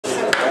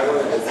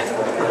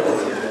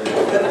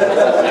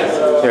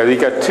you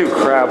got two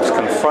crabs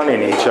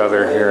confronting each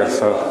other here,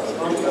 so.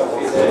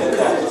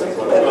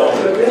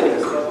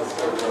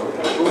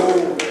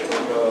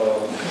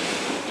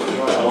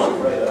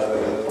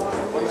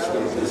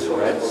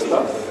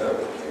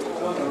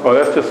 Oh,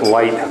 that's just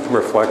light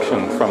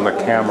reflection from the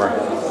camera.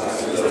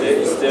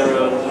 Is there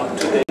an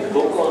up-to-date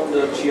book on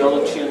the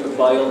geology and the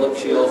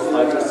biology of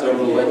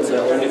hydrothermal vents? I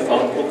only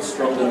found books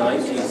from the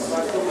 90s.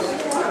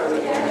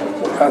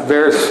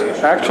 There's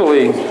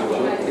actually,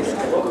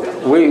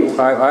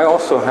 I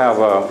also have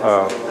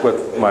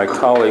with my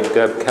colleague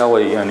Deb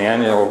Kelly, an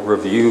annual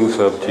reviews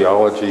of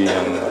geology,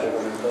 and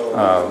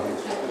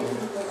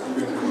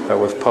that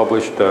was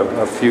published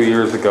a few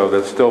years ago.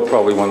 That's still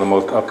probably one of the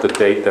most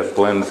up-to-date that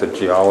blends the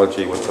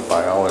geology with the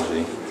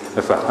biology.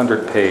 It's a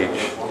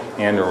 100-page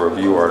annual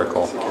review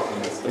article.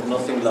 But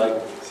nothing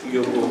like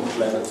your book,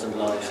 Planets and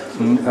Lives?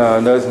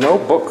 There's no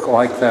book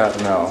like that,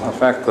 no. In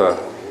fact,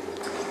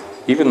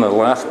 even the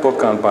last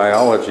book on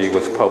biology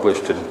was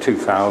published in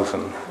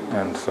 2000,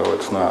 and so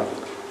it's not.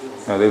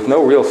 There's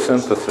no real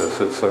synthesis.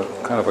 It's a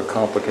kind of a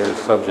complicated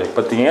subject.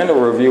 But the annual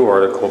review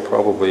article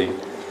probably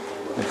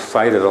is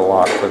cited a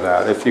lot for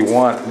that. If you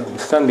want,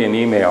 send me an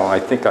email. I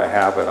think I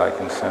have it. I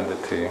can send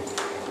it to you.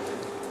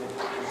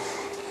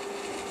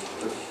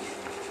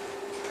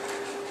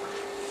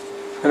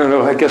 I don't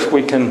know. I guess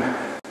we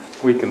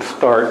can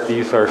start.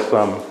 These are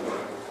some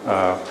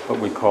what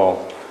we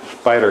call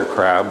spider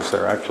crabs.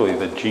 They're actually,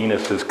 the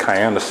genus is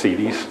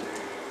Cyanocides.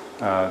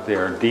 They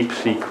are deep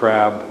sea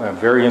crab, a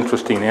very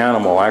interesting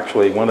animal.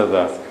 Actually, one of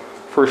the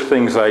first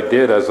things I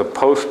did as a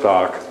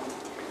postdoc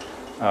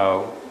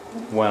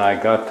when I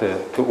got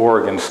to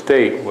Oregon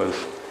State was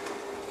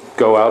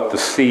go out to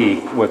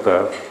sea with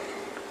a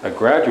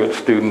graduate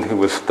student who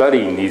was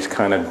studying these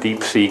kind of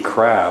deep sea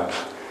crabs.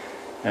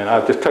 And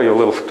I'll just tell you a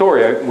little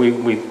story.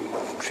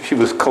 She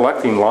was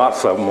collecting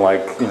lots of them,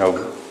 like,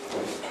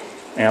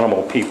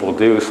 animal people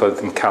do, so they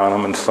can count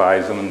them and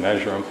size them and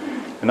measure them.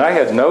 And I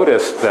had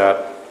noticed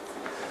that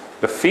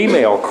the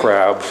female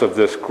crabs of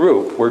this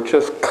group were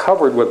just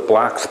covered with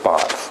black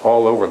spots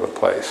all over the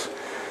place.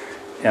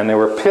 And there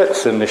were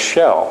pits in the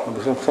shell.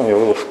 I'll just tell you a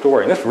little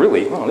story. And this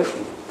really, this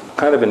is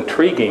kind of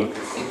intriguing.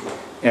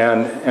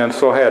 And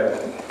so I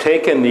had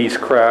taken these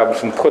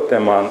crabs and put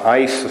them on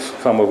ice,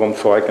 some of them,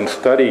 so I can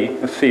study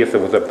and see if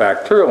there was a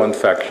bacterial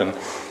infection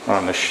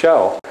on the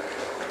shell.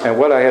 And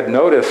what I had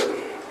noticed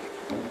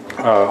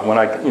when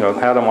I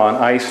had them on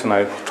ice and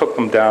I took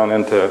them down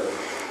into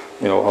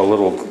a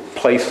little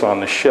place on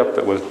the ship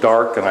that was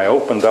dark, and I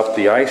opened up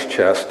the ice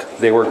chest,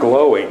 they were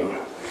glowing.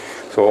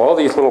 So all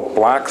these little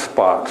black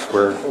spots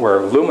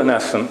were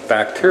luminescent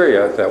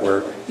bacteria that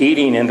were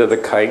eating into the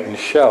chitin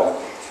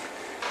shell.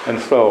 And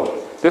so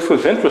this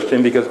was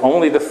interesting because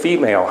only the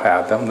female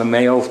had them, the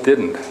males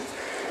didn't.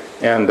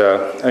 And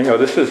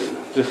this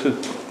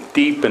is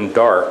deep and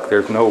dark.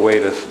 There's no way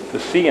to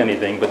see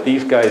anything, but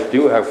these guys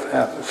do have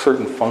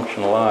certain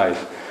functional eyes.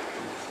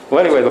 Well,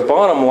 anyway, the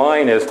bottom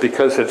line is,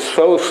 because it's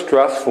so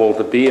stressful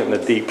to be in the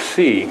deep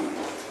sea,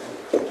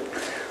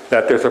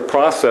 that there's a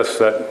process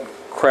that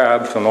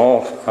crabs and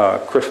all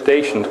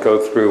crustaceans go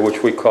through,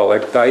 which we call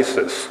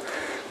ecdysis,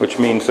 which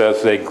means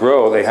as they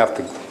grow, they have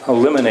to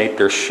eliminate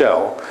their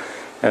shell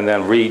and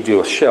then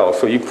redo a shell.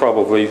 So you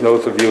probably,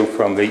 those of you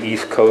from the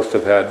East Coast,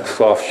 have had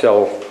soft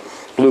shell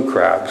blue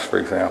crabs, for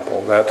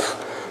example. That's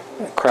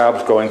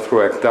crabs going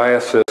through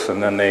ecdysis,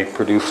 and then they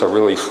produce a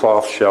really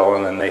soft shell,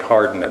 and then they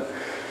harden it.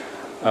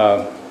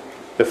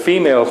 The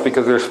females,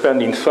 because they're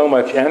spending so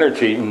much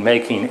energy in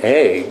making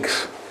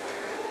eggs,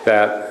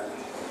 that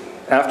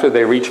after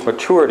they reach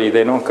maturity,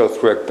 they don't go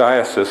through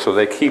ecdysis, so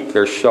they keep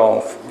their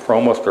shell for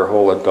almost their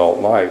whole adult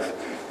life,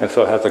 and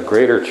so it has a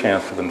greater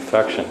chance of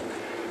infection.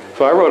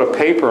 So I wrote a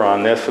paper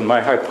on this, and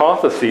my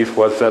hypothesis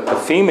was that the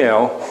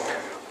female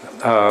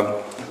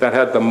that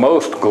had the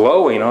most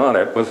glowing on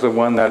it was the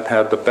one that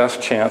had the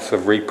best chance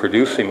of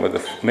reproducing with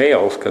the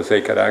males, because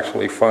they could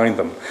actually find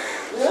them.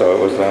 So it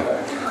was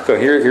so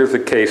here's a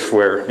case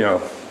where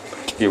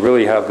you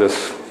really have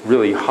this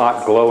really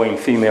hot glowing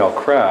female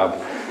crab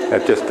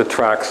that just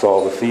attracts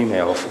all the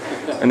females.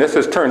 And this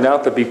has turned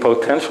out to be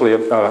potentially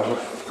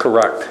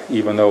correct,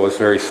 even though it was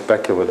very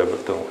speculative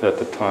at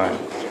the time.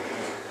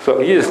 So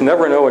you just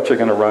never know what you're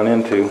going to run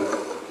into.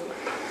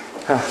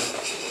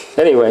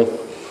 Anyway,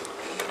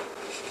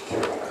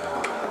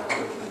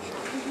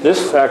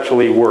 this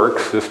actually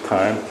works this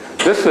time.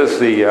 This is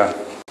the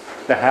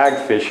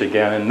hagfish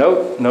again, and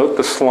note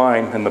the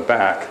slime in the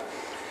back.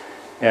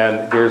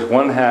 And there's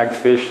one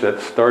hagfish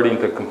that's starting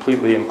to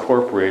completely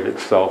incorporate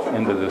itself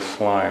into this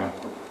slime.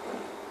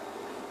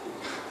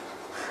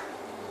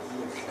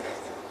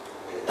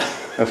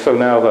 And so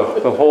now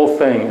the whole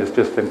thing is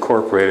just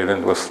incorporated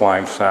into a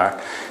slime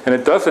sac. And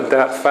it does it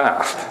that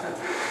fast.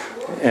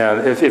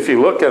 And if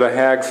you look at a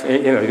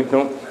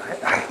hagfish,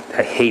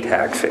 I hate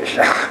hagfish.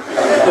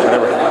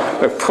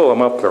 I pull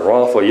them up, they're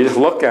awful. You just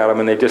look at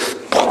them and they just,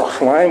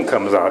 slime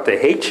comes out. They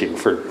hate you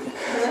for,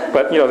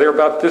 but they're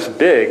about this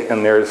big,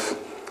 and there's,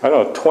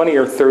 20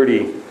 or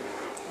 30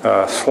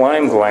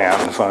 slime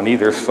glands on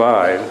either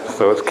side.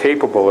 So it's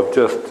capable of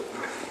just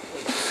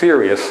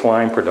serious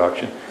slime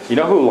production. You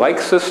know who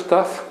likes this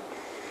stuff?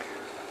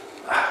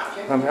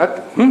 I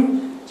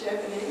mean,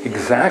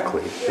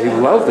 exactly. They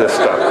love this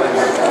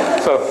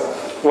stuff. So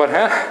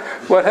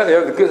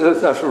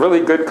that's a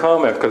really good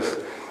comment, because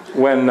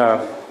when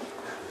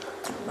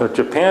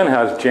Japan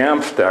has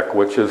JAMSTEC,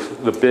 which is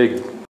the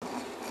big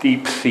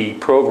deep sea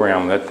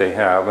program that they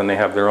have, and they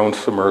have their own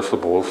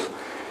submersibles.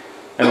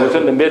 And it was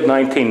in the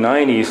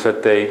mid-1990s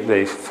that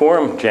they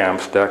formed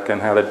JAMSTEC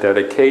and had a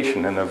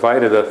dedication and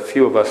invited a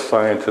few of us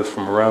scientists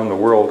from around the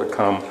world to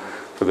come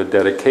for the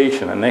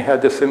dedication. And they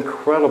had this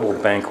incredible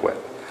banquet.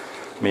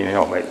 I mean,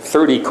 like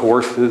 30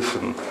 courses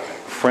and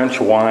French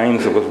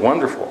wines. It was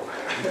wonderful.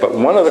 But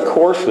one of the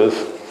courses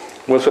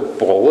was a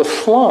bowl of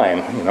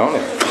slime,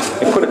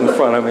 They put it in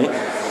front of me.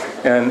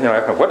 And I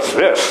go, what's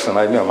this? And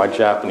my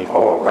Japanese,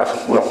 oh, that's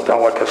a real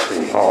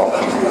delicacy. Oh,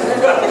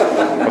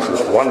 this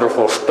is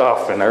wonderful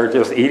stuff. And they were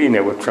just eating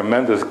it with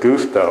tremendous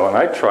gusto. And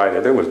I tried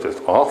it. It was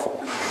just awful.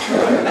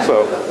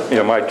 So,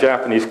 my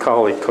Japanese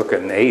colleague took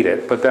it and ate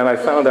it. But then I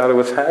found out it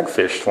was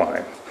hagfish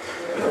slime.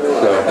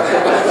 So,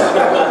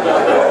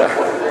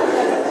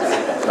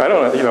 I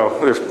don't know,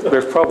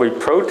 there's probably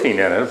protein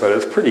in it, but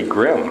it's pretty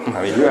grim.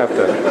 I mean, you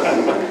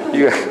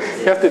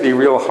have to be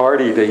real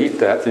hardy to eat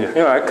that.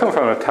 I come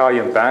from an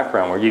Italian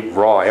background where you eat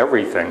raw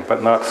everything,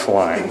 but not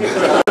slime.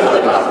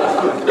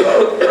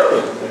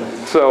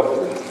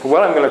 So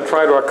what I'm going to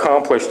try to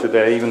accomplish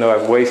today, even though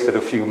I've wasted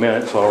a few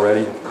minutes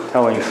already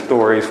telling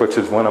stories, which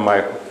is one of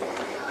my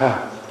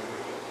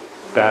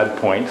bad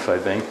points, I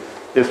think,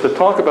 is to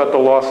talk about the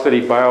Lost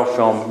City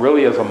biofilm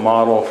really as a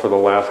model for the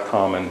last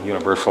common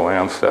universal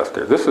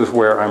ancestor. This is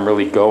where I'm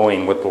really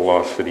going with the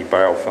Lost City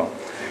biofilm.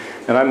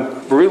 And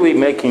I'm really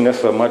making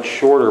this a much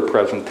shorter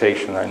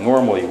presentation than I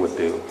normally would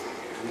do.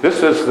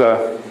 This is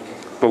the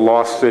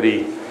Lost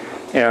City,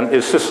 and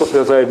it's just,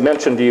 as I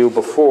mentioned to you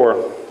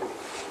before,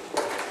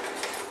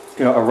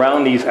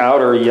 around these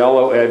outer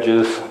yellow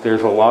edges,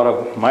 there's a lot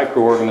of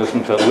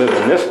microorganisms that live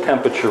in this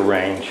temperature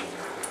range.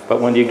 But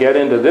when you get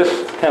into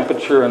this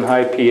temperature and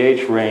high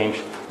pH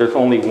range, there's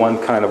only one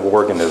kind of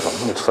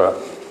organism. It's a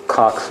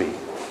cocci.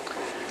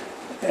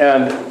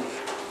 And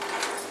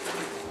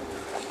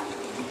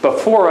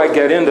before I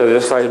get into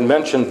this, I had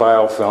mentioned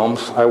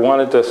biofilms. I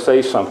wanted to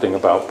say something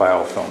about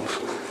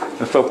biofilms.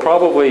 And so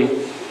probably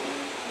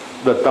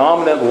the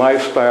dominant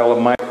lifestyle of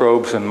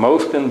microbes in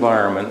most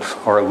environments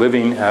are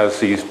living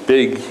as these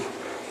big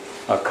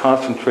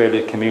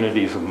concentrated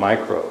communities of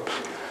microbes.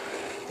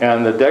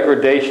 And the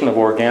degradation of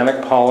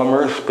organic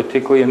polymers,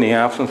 particularly in the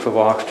absence of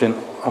oxygen,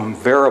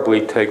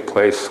 invariably take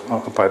place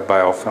by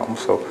biofilms.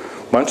 So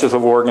bunches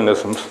of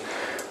organisms.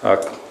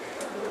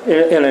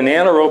 In an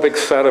anaerobic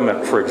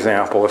sediment, for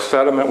example, a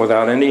sediment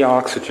without any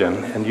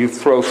oxygen, and you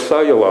throw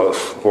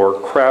cellulose or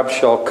crab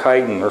shell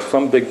chitin or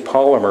some big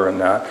polymer in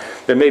that,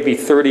 there may be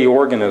 30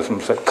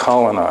 organisms that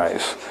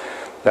colonize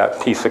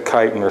that piece of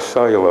chitin or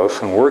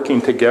cellulose, and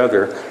working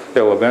together,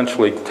 they'll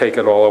eventually take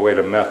it all the way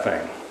to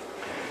methane.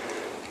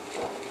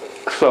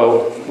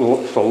 So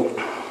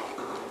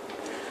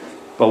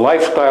the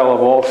lifestyle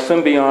of all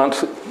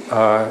symbionts,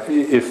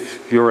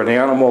 if you're an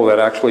animal that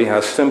actually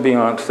has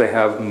symbionts, they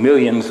have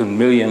millions and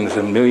millions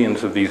and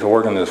millions of these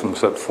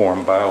organisms that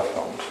form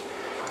biofilms.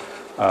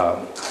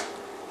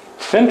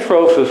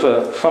 Syntrose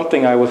is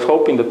something I was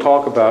hoping to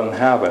talk about and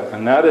have it,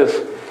 and that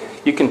is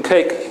you can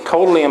take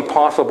totally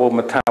impossible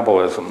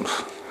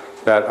metabolisms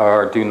that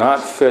do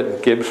not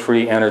fit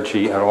Gibbs-free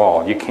energy at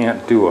all. You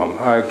can't do them.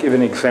 I'll give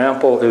an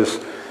example is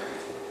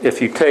if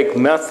you take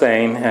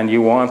methane and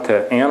you want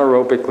to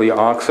anaerobically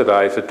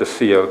oxidize it to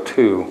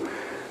CO2,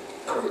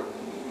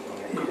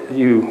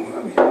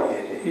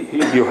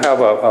 you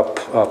have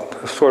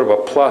a sort of a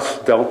plus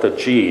delta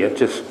G. It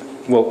just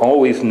will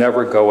always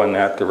never go in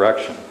that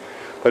direction.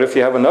 But if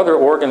you have another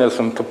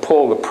organism to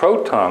pull the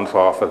protons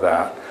off of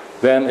that,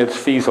 then it's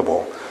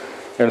feasible.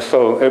 And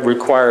so it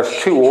requires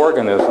two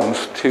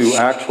organisms to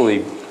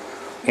actually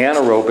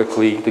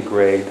anaerobically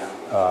degrade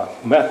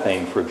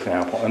methane, for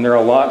example. And there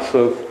are lots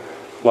of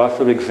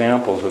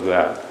examples of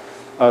that.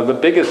 The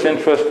biggest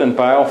interest in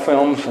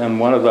biofilms, and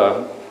one of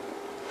the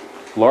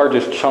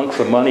largest chunks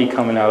of money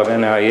coming out of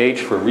NIH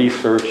for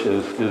research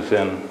is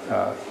in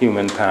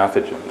human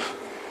pathogens.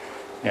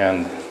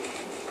 And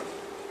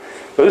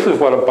so this is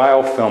what a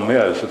biofilm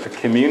is. It's a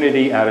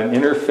community at an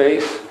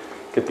interface.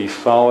 It could be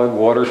solid,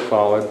 water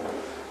solid,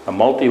 a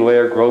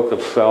multi-layer growth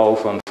of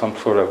cells on some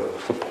sort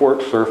of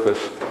support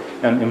surface.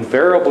 And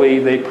invariably,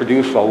 they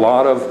produce a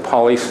lot of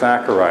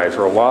polysaccharides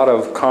or a lot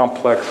of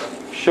complex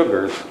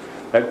sugars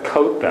that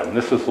coat them.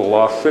 This is the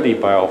Lost City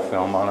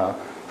biofilm on a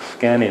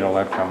scanning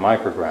electron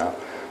micrograph.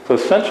 So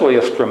essentially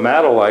a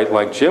stromatolite,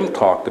 like Jim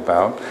talked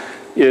about,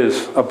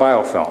 is a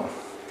biofilm.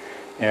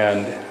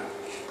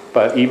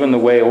 But even the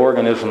way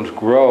organisms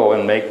grow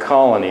and make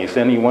colonies,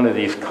 any one of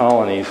these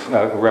colonies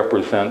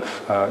represents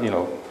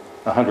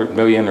 100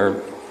 million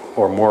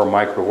or more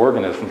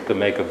microorganisms to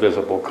make a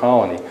visible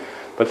colony.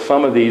 But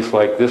some of these,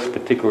 like this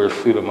particular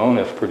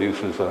Pseudomonas,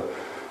 produces a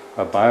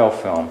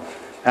biofilm.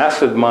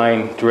 Acid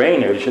mine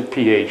drainage at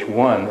pH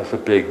 1 is a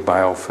big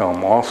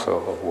biofilm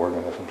also of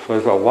organisms. So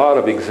there's a lot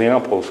of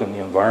examples in the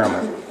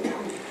environment.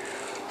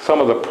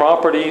 Some of the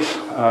properties,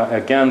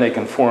 again, they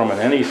can form on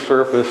any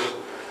surface.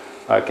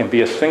 It can be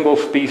a single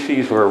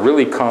species or a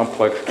really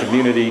complex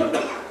community.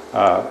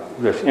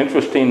 That's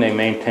interesting. They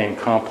maintain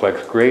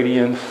complex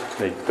gradients,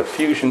 the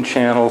fusion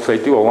channels. They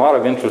do a lot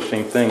of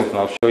interesting things, and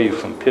I'll show you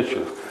some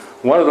pictures.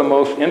 One of the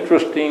most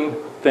interesting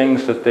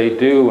things that they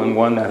do, and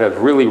one that has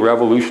really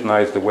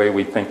revolutionized the way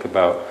we think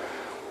about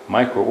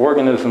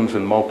microorganisms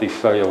and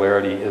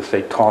multicellularity, is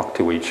they talk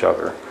to each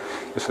other.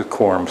 This is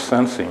quorum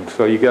sensing.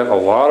 So you get a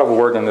lot of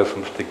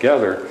organisms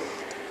together,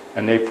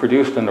 and they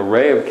produce an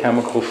array of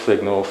chemical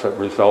signals that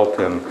result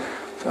in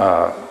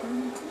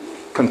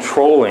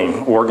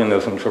controlling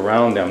organisms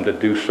around them to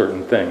do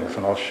certain things,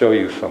 and I'll show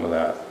you some of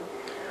that.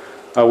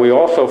 We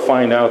also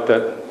find out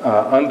that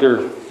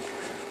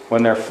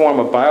when they form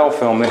a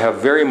biofilm, they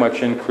have very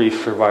much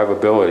increased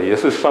survivability.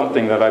 This is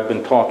something that I've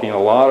been talking a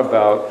lot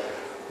about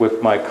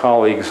with my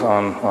colleagues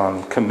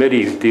on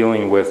committees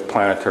dealing with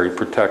planetary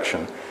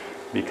protection,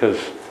 because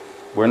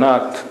I'm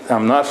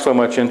not so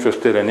much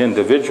interested in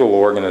individual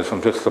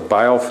organisms. It's the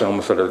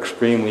biofilms that are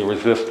extremely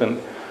resistant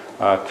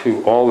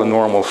to all the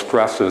normal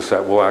stresses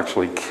that will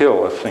actually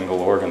kill a single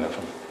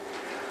organism,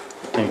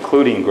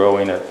 including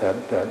growing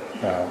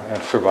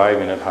and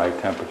surviving at high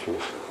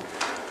temperatures.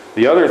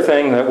 The other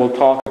thing that we'll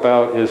talk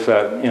about is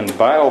that in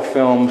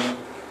biofilms,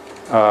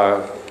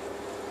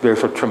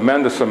 there's a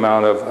tremendous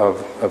amount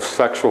of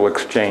sexual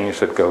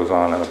exchange that goes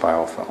on in a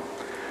biofilm.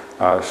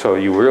 So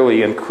you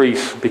really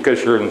increase,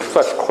 because you're in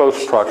such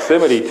close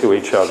proximity to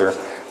each other,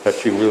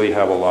 that you really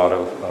have a lot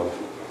of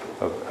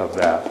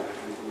that.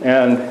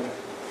 And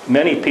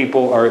many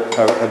people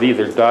have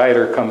either died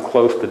or come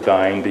close to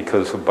dying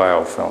because of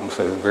biofilms.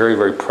 They're very,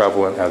 very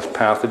prevalent as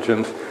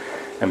pathogens.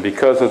 And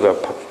because of the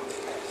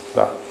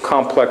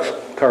complex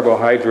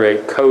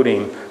carbohydrate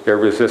coating, they're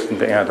resistant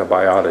to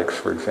antibiotics,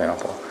 for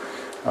example.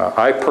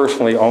 I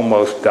personally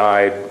almost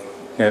died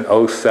in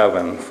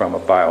 2007 from a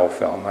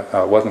biofilm.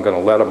 I wasn't going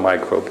to let a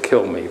microbe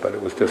kill me, but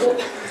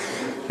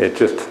it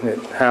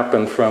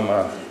happened from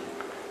I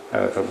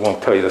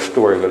won't tell you the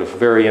story, but it's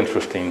very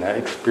interesting, that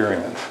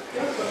experience.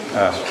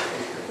 Led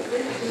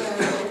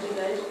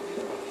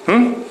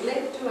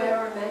to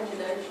our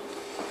imagination.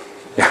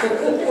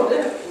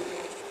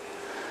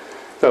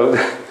 So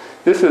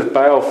this is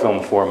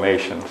biofilm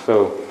formation.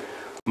 So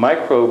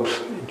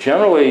microbes,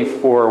 generally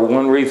for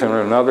one reason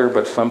or another,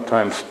 but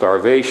sometimes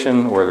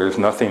starvation, or there's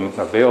nothing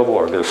available,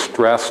 or they're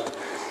stressed,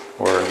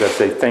 or that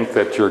they think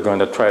that you're going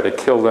to try to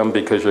kill them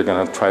because they're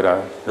going to try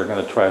to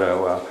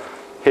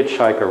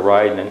hitchhike a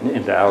ride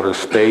into outer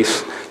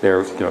space.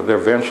 They're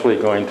eventually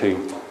going to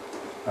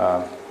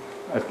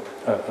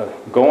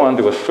go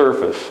onto a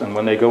surface, and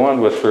when they go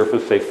onto a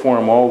surface, they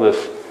form all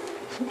this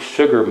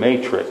sugar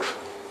matrix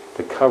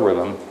to cover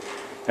them.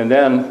 And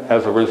then,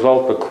 as a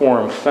result of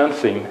quorum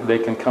sensing, they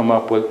can come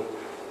up with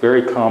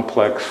very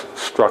complex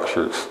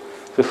structures.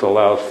 This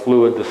allows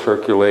fluid to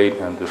circulate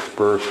and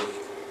disperse.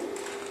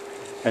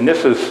 And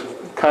this is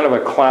kind of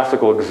a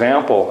classical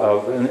example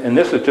of, and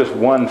this is just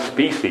one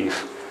species.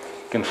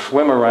 It can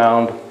swim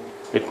around,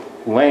 it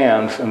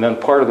lands, and then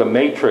part of the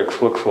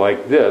matrix looks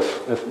like this.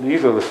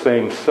 These are the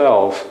same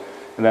cells,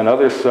 and then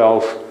other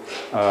cells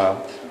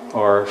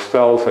are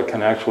cells that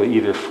can actually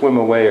either swim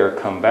away or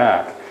come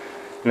back.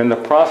 And in the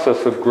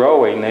process of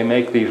growing, they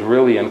make these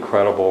really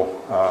incredible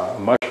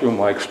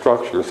mushroom-like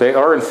structures. They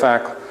are, in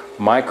fact,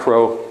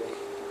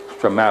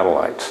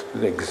 microstromatolites,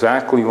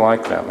 exactly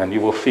like them. And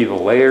you will see the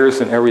layers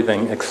and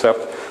everything,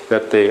 except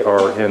that they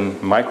are in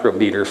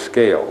micrometer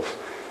scales.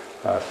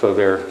 So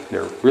they're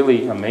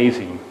really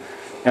amazing.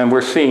 And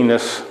we're seeing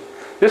this.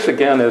 This,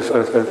 again, is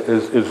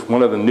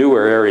one of the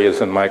newer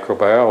areas in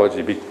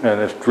microbiology,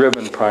 and it's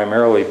driven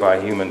primarily by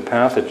human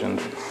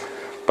pathogens.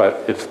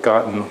 But it's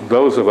gotten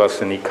those of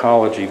us in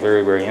ecology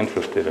very, very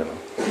interested in them.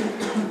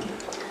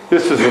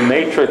 This is a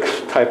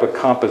matrix type of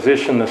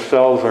composition. The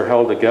cells are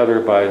held together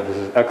by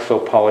this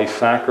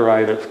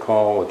exopolysaccharide, it's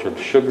called, which are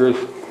sugars.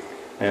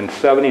 And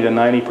 70 to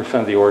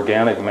 90% of the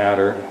organic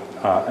matter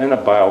in a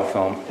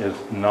biofilm is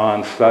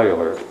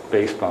non-cellular,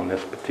 based on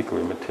this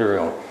particular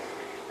material.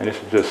 And this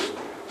is just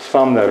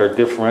some that are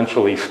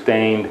differentially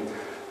stained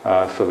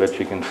so that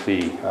you can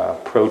see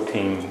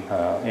protein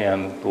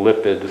and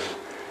lipids.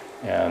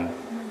 And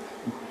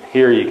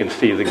here you can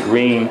see the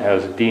green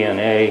as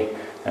DNA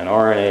and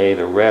RNA,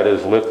 the red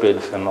is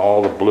lipids, and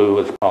all the blue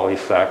is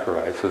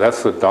polysaccharides. So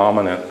that's the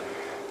dominant.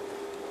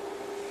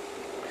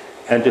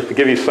 And just to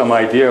give you some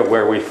idea of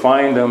where we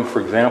find them,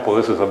 for example,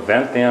 this is a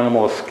vent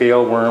animal, a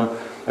scale worm,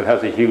 that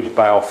has a huge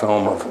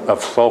biofilm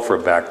of sulfur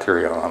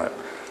bacteria on it.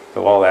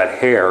 So all that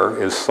hair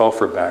is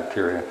sulfur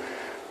bacteria.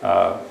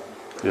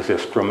 This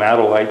is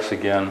stromatolites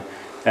again.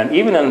 And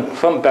even in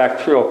some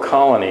bacterial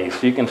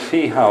colonies, you can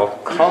see how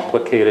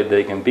complicated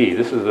they can be.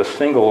 This is a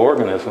single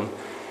organism.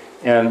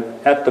 And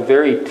at the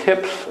very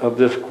tips of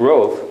this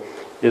growth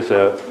is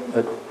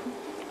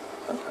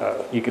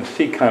you can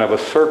see kind of a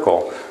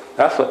circle.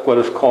 That's what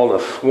is called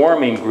a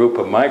swarming group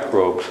of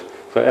microbes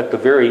So at the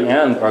very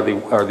end are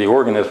the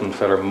organisms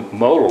that are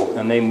modal,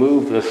 and they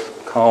move this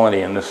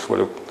colony in this sort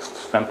of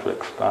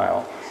centric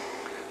style.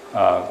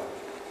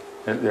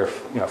 They're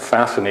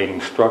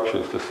fascinating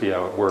structures to see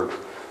how it works.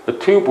 The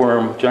tube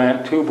worm,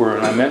 giant tube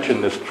worm, I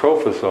mentioned this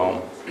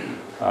trophosome,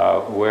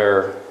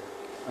 where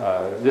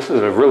this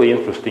is a really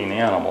interesting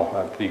animal.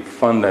 It'd be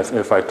fun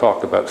if I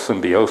talked about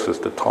symbiosis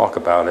to talk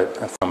about it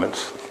from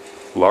its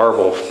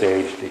larval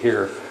stage to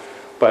here.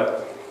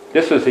 But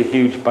this is a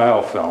huge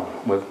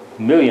biofilm with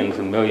millions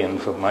and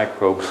millions of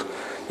microbes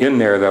in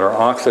there that are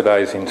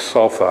oxidizing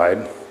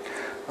sulfide,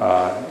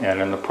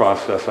 and in the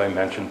process I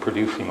mentioned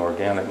producing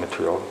organic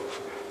material.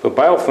 So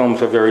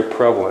biofilms are very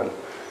prevalent.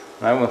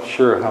 And I'm not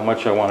sure how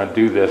much I want to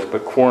do this,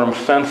 but quorum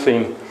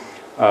sensing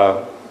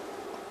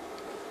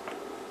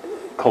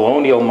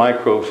colonial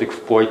microbes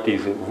exploit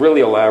these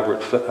really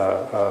elaborate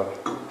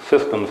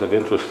systems of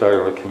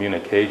intracellular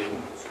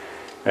communication.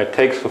 And it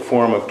takes the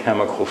form of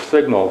chemical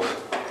signals,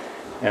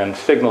 and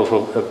signals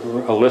will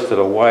elicit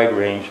a wide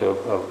range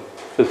of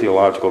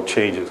physiological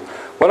changes.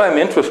 What I'm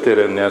interested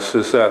in this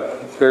is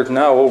that there's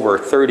now over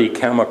 30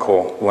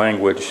 chemical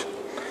language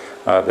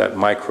that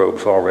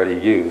microbes already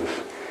use.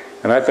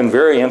 And I've been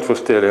very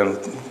interested in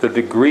the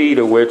degree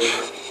to which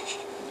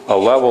a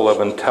level of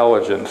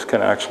intelligence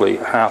can actually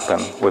happen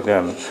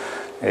within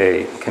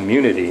a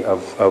community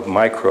of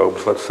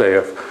microbes. Let's say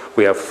if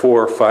we have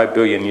 4 or 5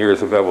 billion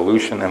years of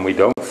evolution and we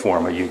don't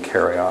form a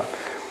eukaryote,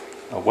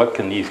 what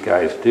can these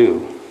guys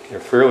do?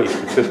 They're fairly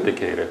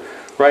sophisticated.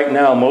 Right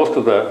now, most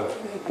of the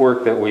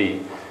work that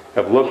we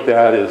have looked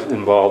at is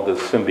involved in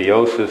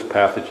symbiosis,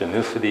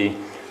 pathogenicity,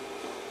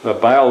 the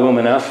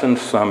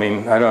bioluminescence. I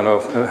mean, I don't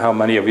know how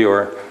many of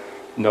you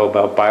know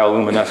about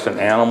bioluminescent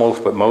animals,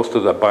 but most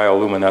of the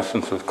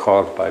bioluminescence is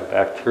caused by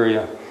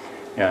bacteria,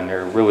 and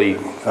there are really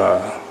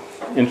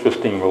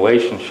interesting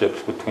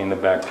relationships between the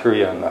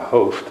bacteria and the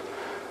host.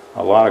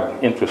 A lot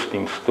of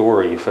interesting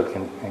stories that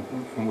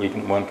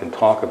one can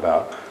talk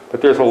about.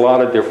 But there's a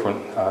lot of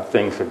different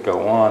things that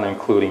go on,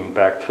 including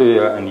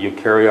bacteria and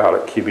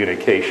eukaryotic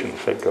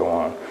communications that go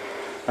on.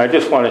 I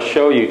just want to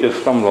show you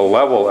just some of the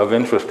level of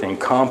interesting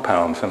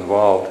compounds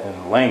involved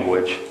in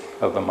language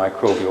of the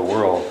microbial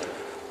world.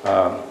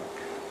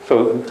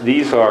 So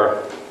these are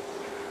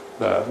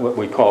what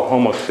we call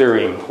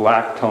homoserine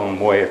lactone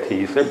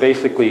moieties. They're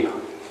basically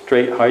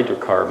straight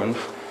hydrocarbons.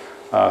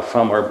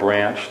 Some are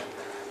branched,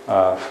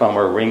 some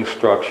are ring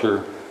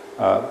structure,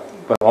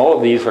 but all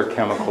of these are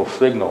chemical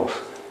signals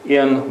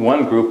in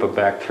one group of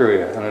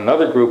bacteria. And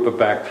another group of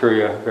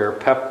bacteria,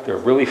 they're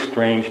really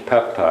strange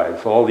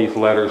peptides. All these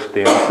letters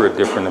stand for a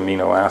different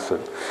amino acid.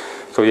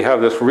 So you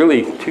have this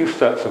really 2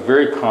 sets of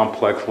very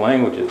complex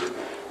languages.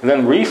 And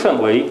then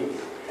recently,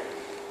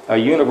 a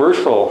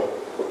universal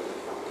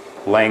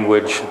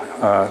language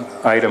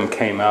item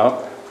came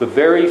out. The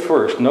very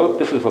first, note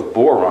this is a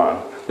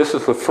boron. This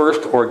is the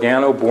first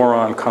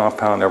organoboron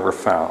compound ever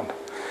found.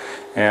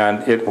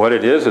 And what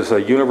it is a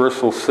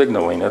universal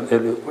signaling.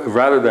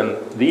 Rather than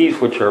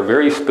these, which are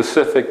very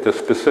specific to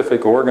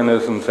specific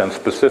organisms and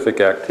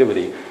specific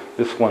activity,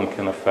 this one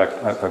can affect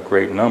a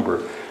great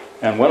number.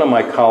 And one of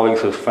my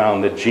colleagues has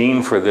found the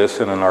gene for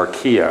this in an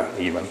archaea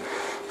even.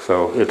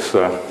 So it's,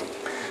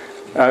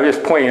 I'm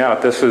just pointing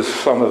out this is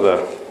some of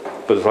the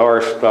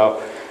bizarre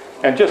stuff.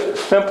 And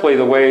just simply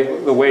the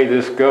way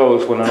this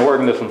goes, when an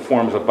organism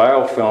forms a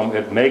biofilm,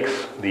 it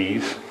makes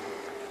these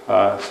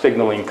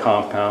signaling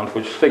compounds,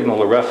 which signal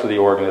the rest of the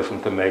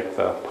organism to make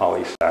the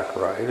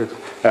polysaccharide.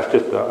 That's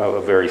just a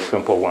very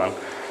simple one.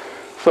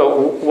 So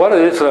what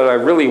it is that I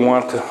really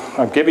want to,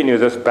 I'm giving you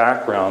this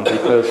background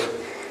because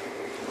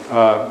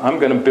I'm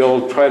going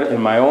to try to, in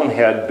my own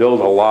head, build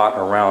a lot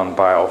around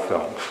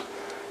biofilms.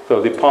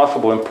 So the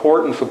possible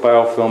importance of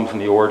biofilms in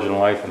the origin of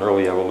life and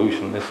early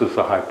evolution, this is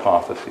the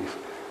hypothesis,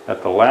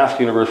 that the last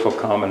universal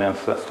common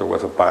ancestor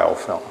was a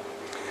biofilm.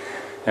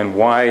 And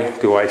why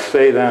do I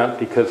say that?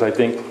 Because I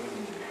think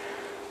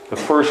the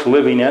first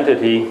living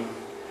entity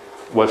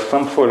was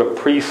some sort of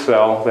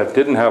pre-cell that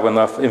didn't have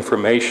enough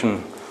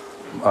information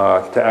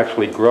to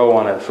actually grow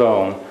on its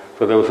own.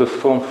 So there was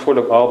this sort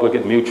of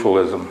obligate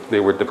mutualism. They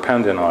were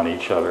dependent on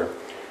each other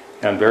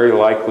and very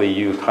likely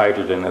used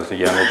hydrogen as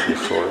the energy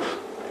source.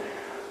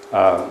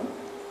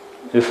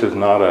 This is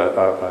not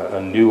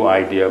a new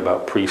idea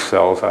about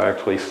pre-cells. I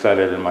actually said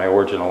it in my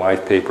Origin of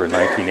Life paper in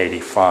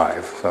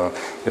 1985. So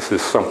this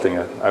is something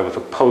that I was a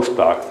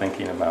postdoc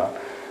thinking about.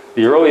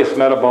 The earliest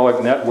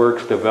metabolic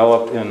networks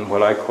developed in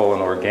what I call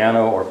an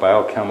organo or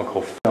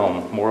biochemical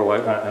film, more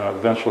like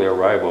eventually a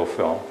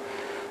ribofilm.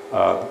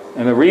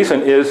 And the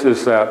reason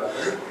is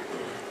that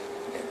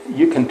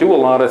you can do a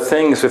lot of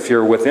things if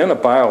you're within a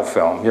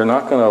biofilm. You're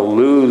not going to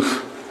lose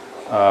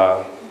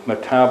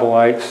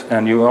metabolites,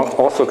 and you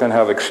also can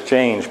have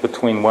exchange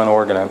between one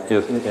organ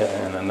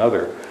and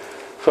another.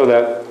 So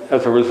that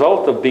as a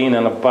result of being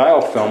in a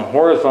biofilm,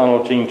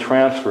 horizontal gene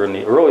transfer in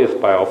the earliest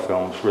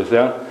biofilms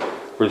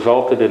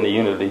resulted in the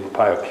unity of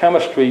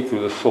biochemistry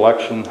through the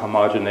selection,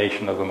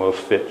 homogenation of the most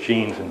fit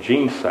genes and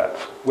gene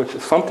sets, which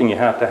is something you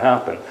have to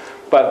happen.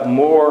 But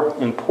more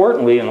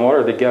importantly, in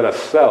order to get a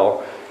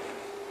cell,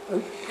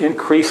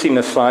 increasing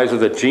the size of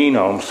the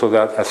genome so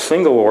that a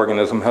single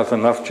organism has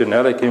enough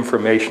genetic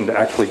information to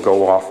actually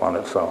go off on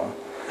its own.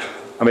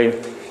 I mean,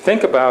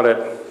 think about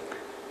it.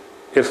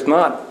 It's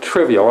not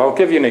trivial. I'll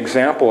give you an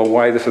example of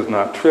why this is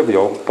not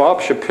trivial.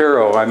 Bob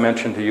Shapiro, I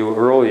mentioned to you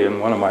early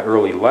in one of my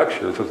early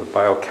lectures, is a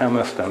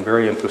biochemist and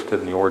very interested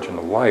in the origin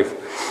of life.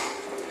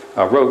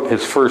 Wrote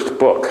his first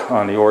book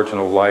on the origin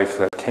of life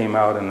that came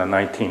out in the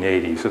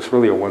 1980s. It's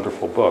really a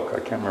wonderful book. I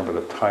can't remember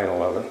the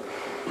title of it.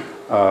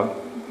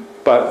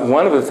 But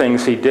one of the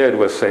things he did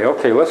was say,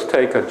 okay, let's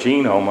take a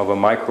genome of a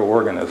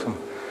microorganism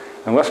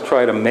and let's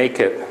try to make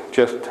it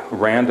just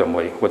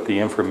randomly with the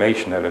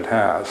information that it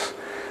has.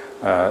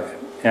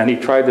 And he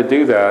tried to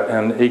do that,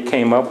 and he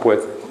came up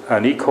with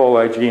an E.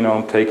 coli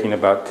genome taking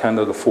about 10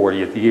 to the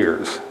 40th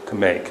years to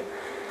make.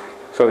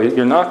 So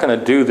you're not going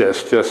to do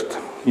this just,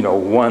 you know,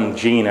 one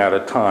gene at a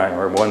time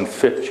or one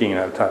fit gene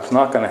at a time. It's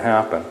not going to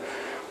happen.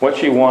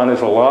 What you want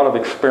is a lot of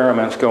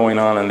experiments going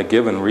on in a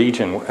given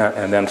region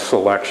and then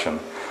selection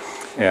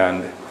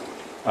and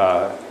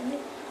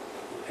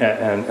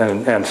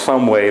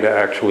some way to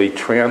actually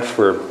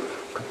transfer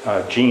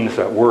genes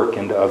that work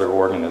into other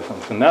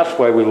organisms. And that's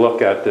why we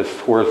look at this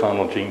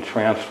horizontal gene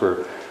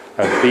transfer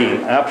as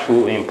being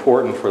absolutely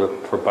important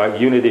for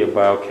unity of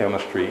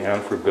biochemistry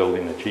and for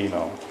building the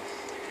genome.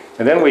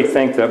 And then we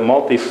think that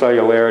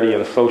multicellularity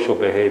and social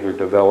behavior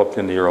developed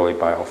in the early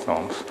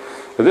biofilms.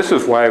 So this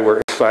is why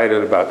we're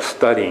excited about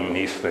studying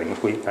these things.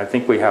 I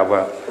think we have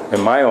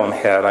in my own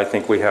head, I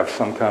think we have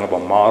some kind of a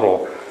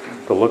model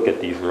to look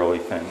at these early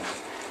things.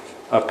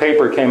 A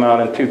paper came out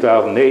in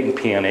 2008 in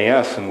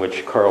PNAS in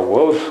which Carl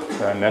Woese,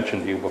 that I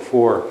mentioned to you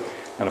before,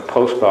 and a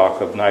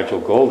postdoc of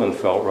Nigel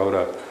Goldenfeld wrote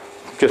a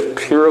just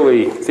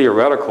purely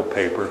theoretical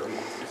paper,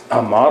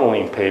 a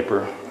modeling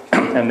paper,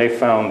 and they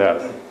found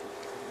that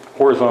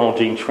horizontal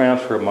gene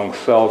transfer among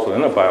cells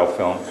within a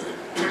biofilm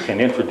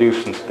can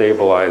introduce and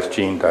stabilize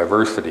gene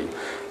diversity.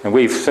 And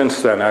we've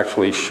since then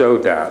actually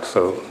showed that,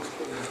 so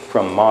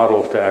from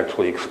models to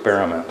actually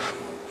experiments.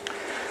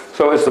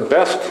 So is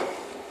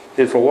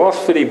the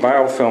Lost City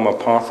biofilm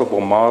a possible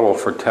model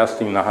for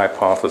testing the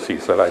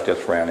hypotheses that I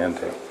just ran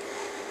into?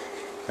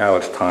 Now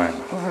it's time.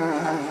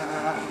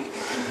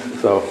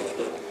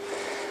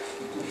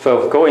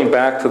 So going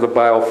back to the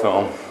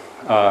biofilm,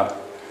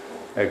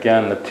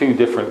 again, the two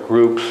different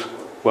groups,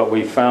 what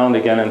we found,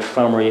 again, in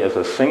summary, is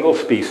a single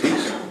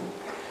species.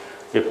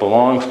 It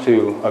belongs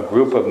to a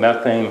group of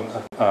methane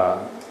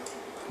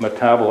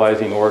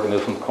metabolizing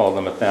organisms called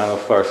the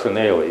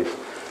methanosarcinales.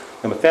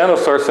 The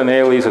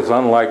methanosarcinales is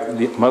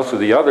unlike most of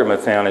the other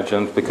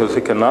methanogens because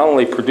it can not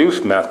only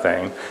produce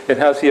methane, it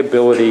has the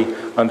ability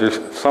under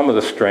some of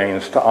the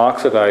strains to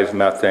oxidize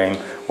methane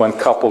when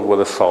coupled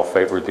with a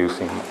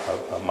sulfate-reducing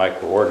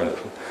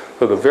microorganism.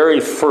 So the very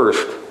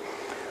first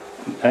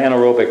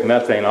anaerobic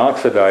methane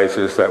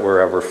oxidizers that were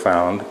ever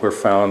found were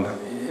found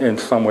in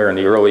somewhere in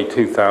the early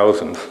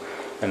 2000s,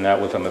 and that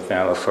was the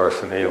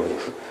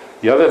methanosarcinales.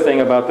 The other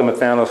thing about the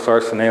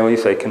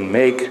methanosarcinales, they can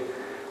make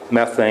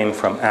methane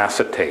from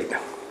acetate,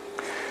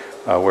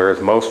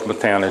 whereas most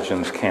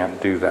methanogens can't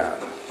do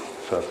that.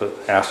 So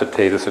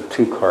acetate is a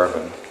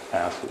 2-carbon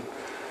acid.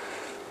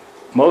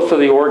 Most of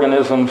the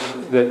organisms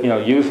that,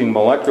 using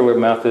molecular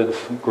methods,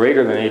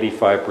 greater than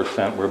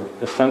 85% were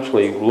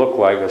essentially look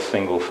like a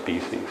single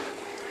species.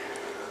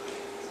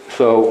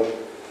 So,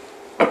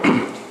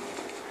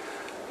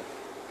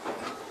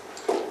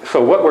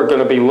 so what we're going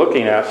to be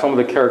looking at, some of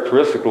the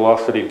characteristics of the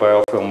Lost City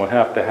biofilm would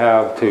have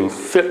to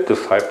fit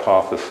this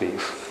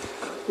hypothesis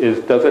is,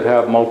 does it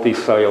have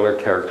multicellular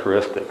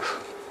characteristics?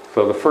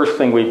 So the first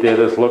thing we did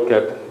is look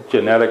at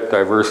genetic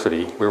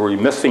diversity. Were we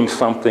missing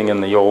something in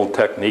the old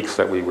techniques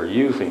that we were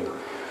using?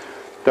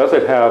 Does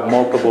it have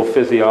multiple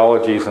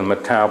physiologies and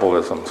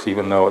metabolisms,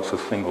 even though it's a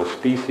single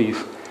species?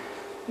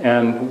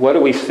 And what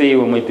do we see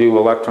when we do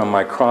electron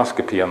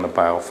microscopy on the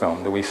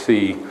biofilm? Do we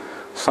see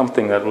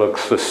something that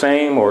looks the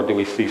same, or do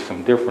we see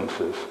some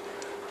differences?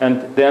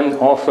 And then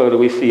also, do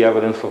we see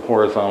evidence of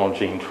horizontal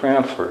gene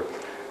transfer?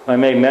 I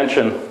may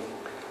mention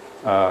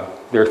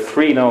there are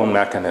 3 known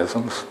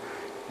mechanisms,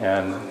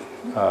 and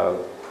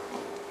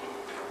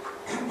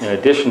in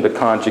addition to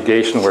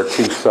conjugation, where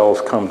 2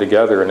 cells come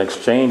together and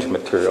exchange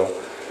material,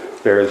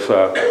 there's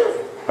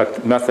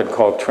a method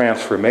called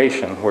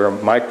transformation, where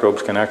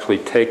microbes can actually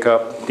take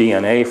up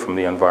DNA from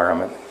the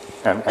environment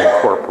and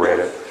incorporate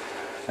it.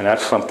 And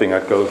that's something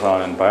that goes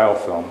on in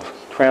biofilms.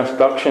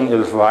 Transduction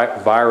is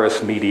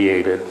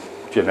virus-mediated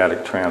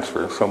genetic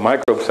transfer. So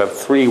microbes have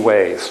 3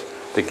 ways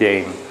to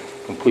gain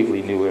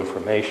completely new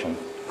information.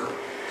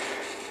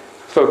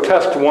 So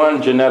test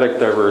 1, genetic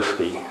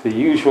diversity. The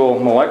usual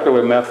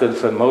molecular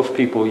methods that most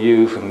people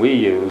use and we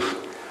use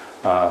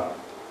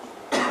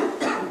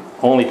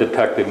only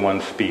detected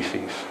 1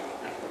 species.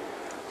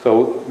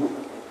 So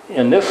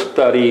in this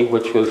study,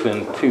 which was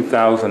in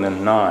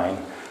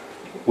 2009,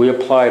 we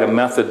applied a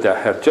method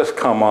that had just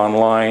come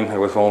online. There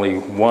was only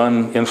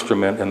 1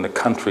 instrument in the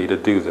country to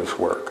do this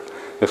work.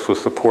 This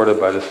was supported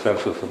by the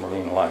Census of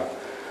Marine Life.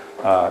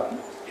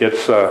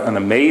 It's an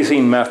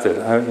amazing method.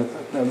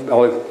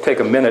 I'll take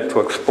a minute to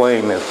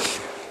explain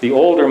this. The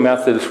older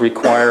methods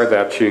require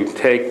that you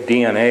take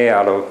DNA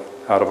out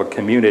of a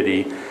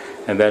community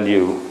and then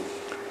you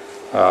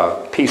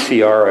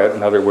PCR it.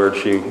 In other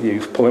words, you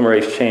use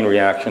polymerase chain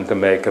reaction to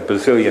make a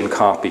bazillion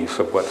copies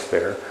of what's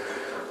there,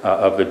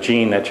 of the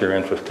gene that you're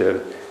interested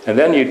in. And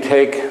then you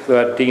take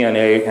that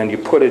DNA and you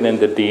put it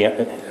into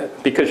DNA,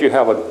 because you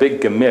have a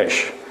big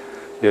gamish,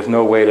 there's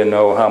no way to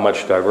know how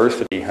much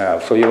diversity you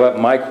have. So you let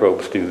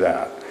microbes do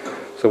that.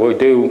 So what we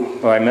do,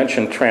 well, I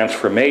mentioned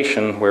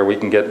transformation, where we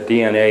can get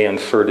DNA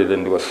inserted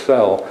into a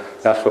cell.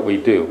 That's what we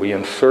do. We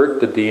insert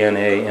the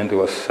DNA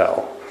into a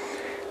cell.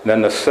 And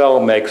then the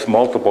cell makes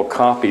multiple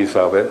copies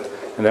of it,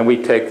 and then we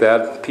take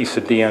that piece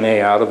of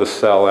DNA out of the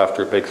cell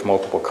after it makes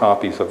multiple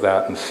copies of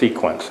that and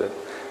sequence it.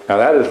 Now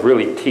that is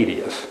really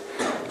tedious.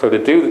 So to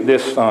do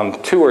this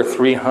on 200 or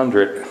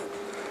 300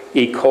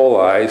 E.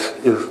 coli's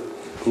is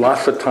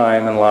lots of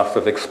time and lots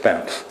of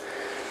expense.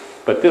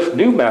 But this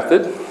new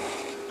method,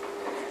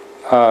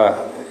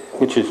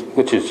 which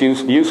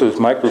uses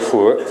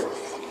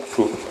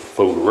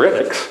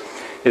microfluidics,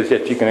 is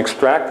that you can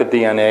extract the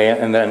DNA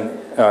and then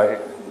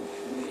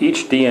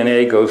each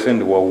DNA goes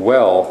into a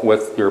well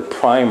with your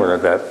primer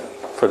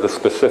for the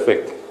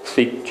specific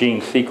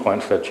gene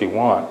sequence that you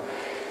want.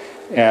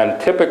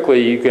 And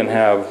typically you can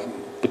have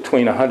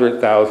between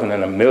 100,000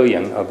 and 1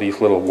 million of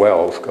these little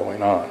wells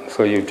going on.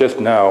 So you've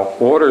just now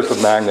orders of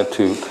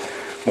magnitude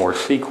more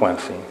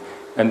sequencing.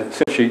 And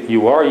since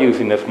you are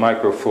using this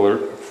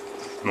microfluidics,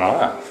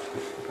 I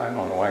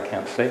don't know why I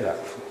can't say that,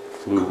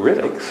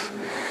 fluidics,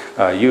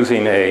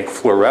 using a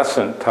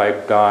fluorescent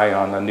type dye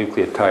on the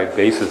nucleotide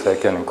bases that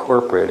get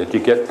incorporated,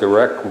 you get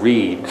direct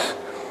reads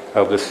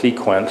of the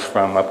sequence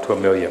from up to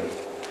 1 million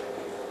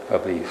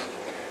of these.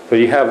 So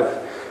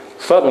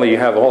suddenly you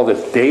have all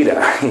this data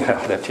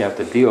that you have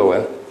to deal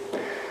with.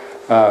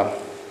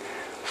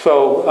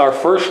 So our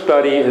first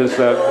study is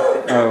that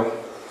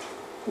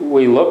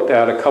we looked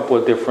at a couple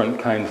of different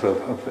kinds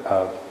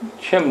of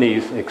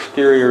chimneys,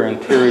 exterior,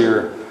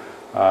 interior,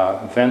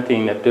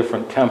 venting at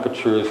different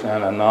temperatures,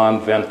 and a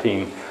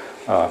non-venting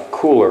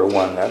cooler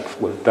one that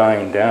was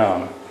dying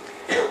down.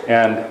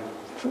 And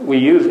we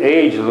use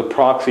age as a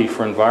proxy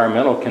for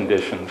environmental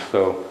conditions.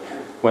 So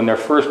when they're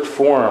first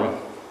formed,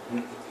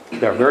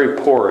 they're very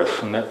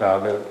porous, and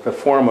the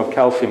form of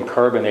calcium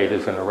carbonate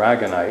is an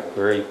aragonite,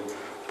 very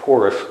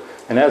porous.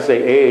 And as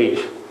they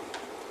age,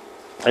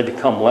 they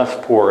become less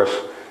porous,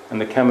 and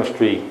the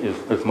chemistry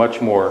is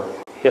much more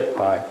hit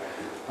by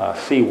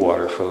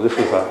seawater. So this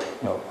is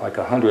like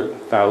a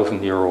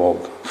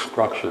 100,000-year-old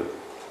structure.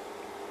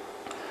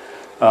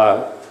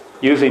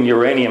 Using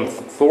uranium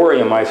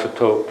thorium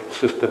isotope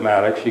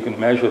systematics, you can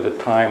measure the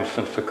time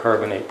since the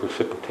carbonate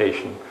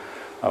precipitation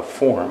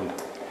formed.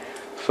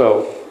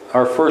 So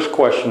our first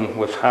question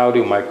was, how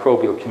do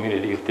microbial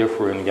communities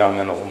differ in young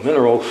and old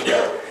minerals?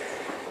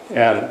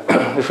 And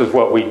this is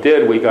what we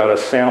did. We got a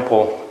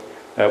sample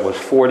that was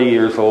 40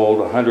 years old,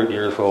 100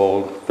 years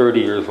old, 30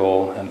 years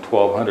old, and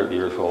 1,200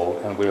 years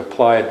old. And we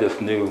applied this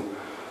new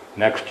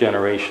next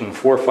generation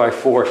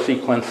 454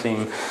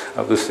 sequencing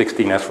of the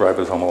 16S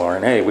ribosomal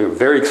RNA. We were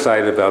very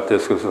excited about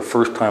this. It was the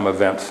first time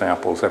event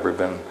samples ever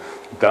been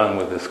done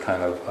with this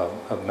kind of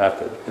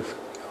method. It's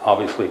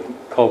obviously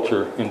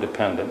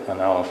culture-independent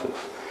analysis.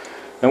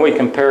 Then we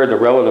compared the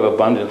relative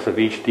abundance of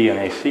each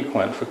DNA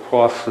sequence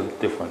across the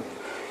different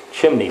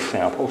chimney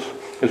samples.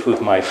 This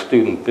was my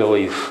student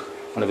Billy's,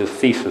 one of his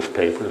thesis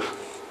papers.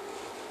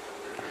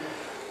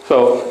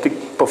 So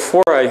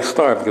before I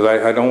start, because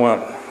I don't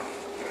want,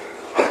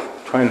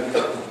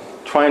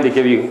 trying to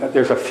give you,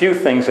 there's a few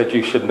things that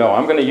you should know.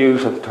 I'm going to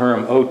use the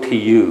term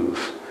OTUs.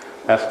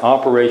 That's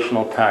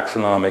operational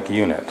taxonomic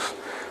units.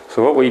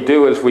 So what we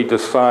do is we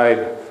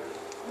decide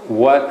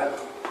what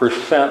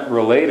percent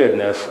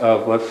relatedness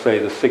of, let's say,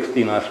 the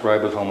 16S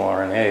ribosomal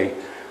RNA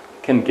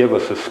can give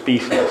us a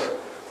species.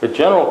 The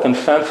general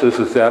consensus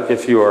is that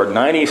if you are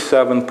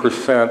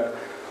 97%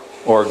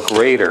 or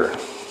greater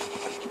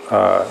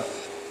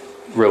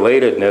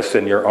relatedness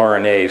in your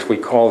RNAs, we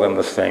call them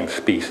the same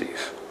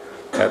species.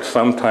 That's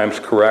sometimes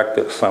correct,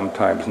 it's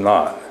sometimes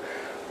not.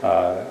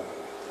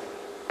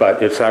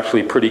 But it's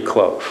actually pretty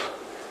close.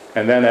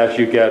 And then as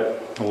you get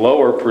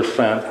lower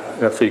percent,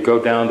 if you go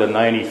down to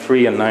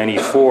 93 and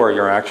 94,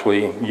 you're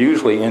actually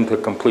usually into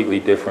completely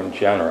different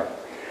genera.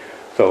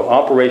 So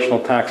operational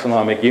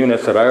taxonomic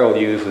units that I will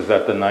use is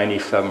at the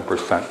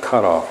 97%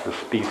 cutoff for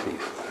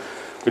species.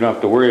 We don't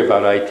have to worry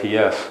about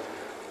ITS.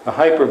 The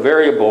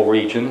hypervariable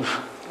regions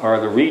are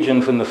the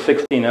regions in the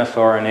 16S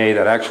RNA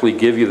that actually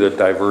give you the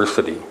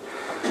diversity.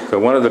 So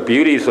one of the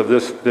beauties of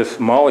this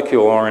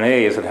molecule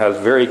RNA is it has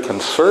very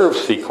conserved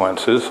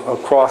sequences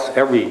across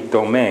every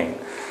domain.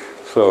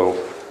 So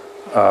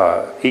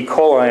E.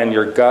 coli in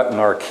your gut and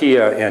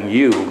archaea and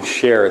you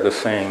share the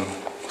same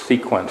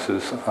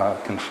sequences,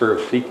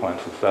 conserved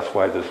sequences. That's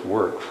why this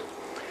works.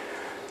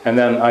 And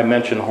then I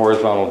mentioned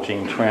horizontal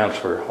gene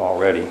transfer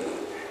already.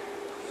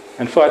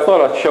 And so I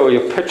thought I'd show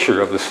you a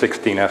picture of the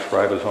 16S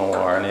ribosomal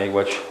RNA,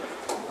 which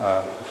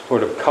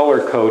sort of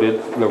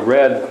color-coded. The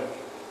red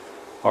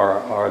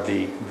are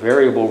the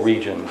variable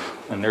regions,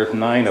 and there's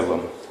 9 of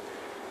them.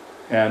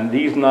 And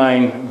these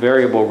 9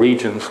 variable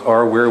regions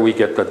are where we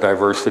get the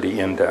diversity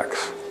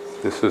index.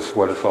 This is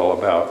what it's all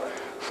about.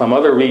 Some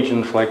other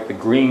regions, like the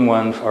green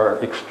ones,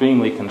 are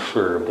extremely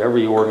conserved.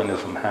 Every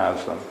organism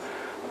has them.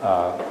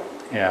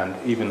 And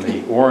even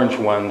the orange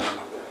ones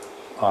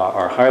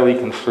are highly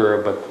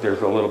conserved, but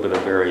there's a little bit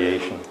of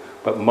variation.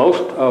 But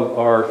most of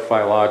our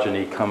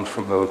phylogeny comes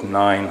from those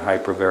 9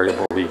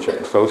 hypervariable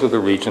regions. Those are the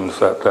regions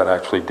that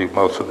actually do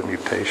most of the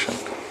mutation.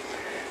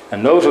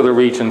 And those are the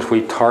regions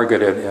we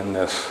targeted in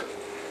this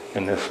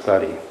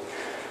study.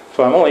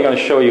 So I'm only going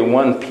to show you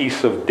one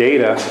piece of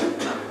data.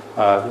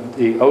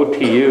 The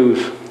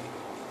OTUs,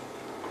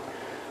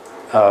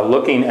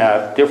 looking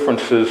at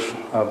differences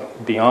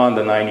beyond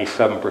the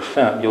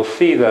 97%, you'll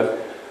see that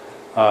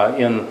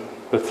in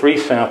the 3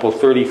 samples,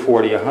 30,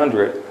 40,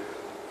 100,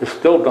 is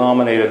still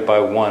dominated by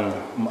 1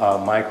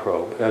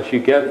 microbe. As you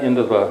get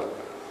into the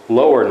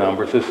lower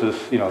numbers, this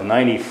is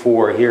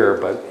 94 here,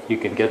 but you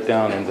can get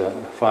down into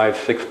 5,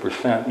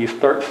 6%. You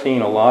start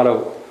seeing a lot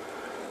of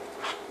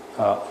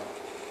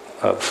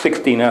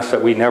 16S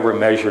that we never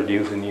measured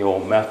using the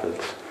old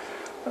methods.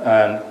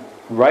 And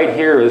right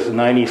here is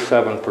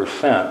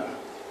 97%.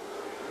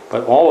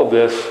 But all of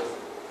this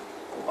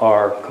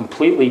are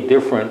completely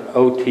different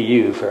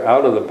OTUs. They're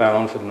out of the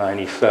bounds of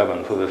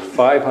 97. So there's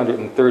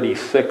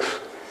 536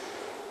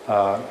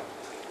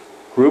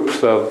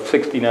 groups of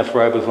 16S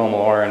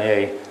ribosomal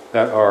RNA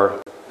that are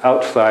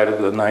outside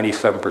of the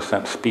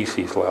 97%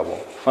 species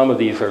level. Some of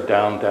these are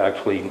down to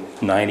actually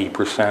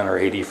 90% or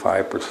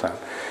 85%.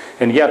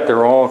 And yet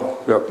they're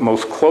all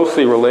most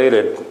closely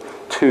related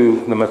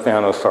to the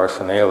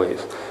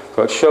methanosarcinales.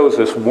 So it shows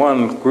this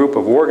one group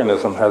of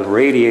organisms has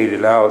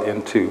radiated out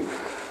into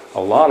a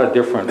lot of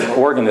different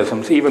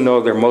organisms, even though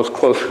they're most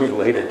closely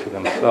related to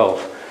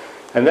themselves.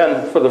 And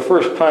then for the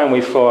first time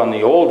we saw in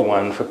the old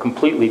ones a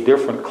completely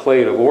different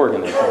clade of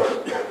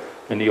organisms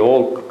in the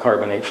old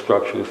carbonate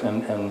structures.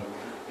 And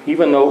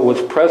even though it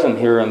was present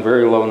here in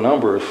very low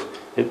numbers,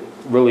 it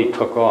really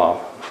took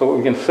off. So what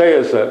we can say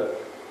is that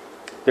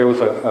there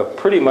was a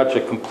pretty much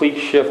a complete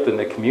shift in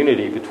the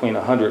community between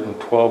 100 and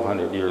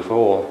 1200 years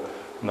old.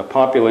 And the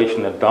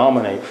population that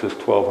dominates this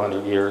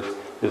 1200 years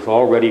is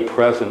already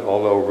present,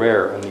 although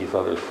rare, in these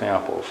other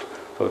samples.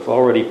 So it's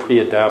already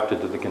pre-adapted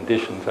to the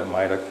conditions that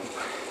might,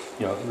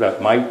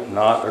 that might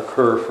not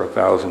occur for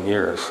 1,000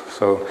 years.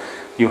 So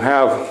you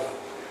have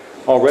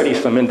already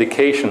some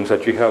indications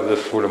that you have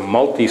this sort of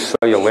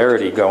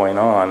multicellularity going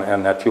on,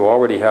 and that you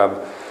already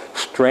have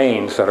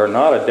strains that are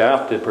not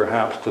adapted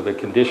perhaps to the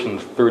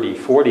conditions 30,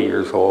 40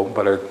 years old,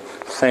 but are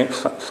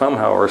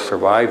somehow are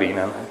surviving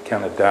and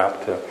can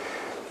adapt to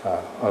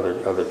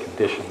other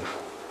conditions.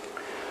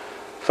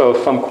 So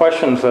some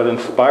questions that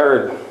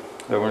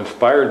were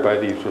inspired by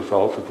these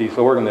results, that these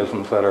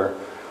organisms that are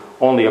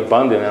only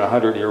abundant in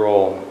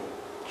 100-year-old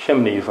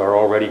chimneys are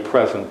already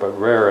present but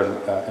rare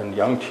in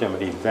young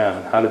chimneys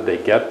then. How did they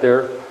get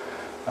there?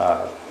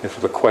 This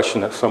is a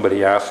question that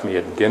somebody asked me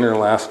at dinner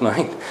last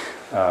night.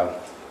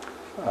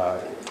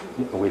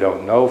 We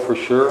don't know for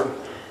sure.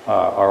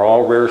 Are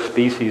all rare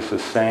species the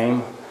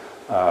same?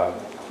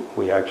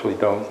 We actually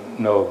don't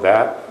know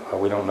that.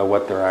 We don't know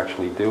what they're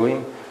actually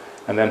doing.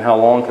 And then how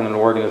long can an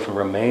organism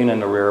remain in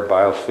the rare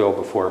biosphere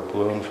before it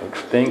blooms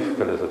extinct?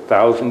 Could it be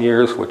 1,000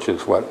 years, which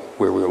is what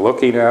we were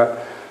looking at?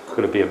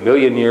 Could it be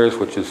 1,000,000 years,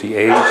 which is the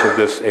age of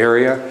this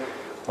area?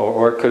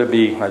 Or could it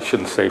be, I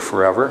shouldn't say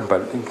forever,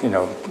 but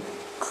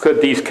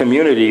could these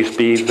communities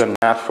be the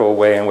natural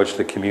way in which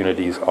the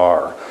communities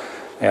are?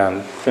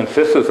 And since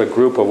this is a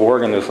group of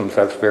organisms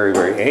that's very,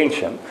 very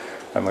ancient,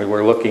 I mean,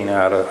 we're looking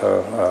at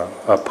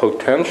a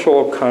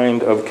potential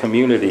kind of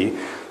community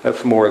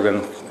that's more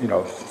than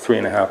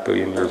 3.5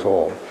 billion years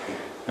old.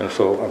 And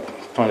so I'm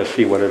trying to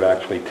see what it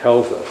actually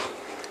tells us.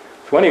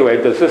 So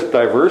anyway, does this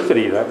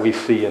diversity that we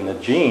see in the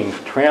genes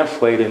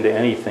translate into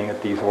anything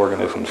that these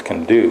organisms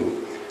can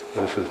do?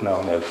 This is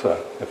known as a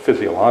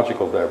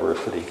physiological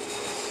diversity.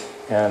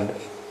 And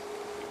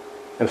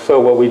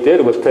so what we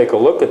did was take a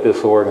look at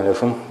this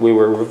organism. We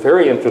were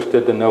very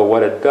interested to know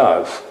what it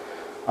does.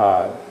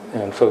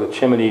 And so the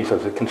chimneys are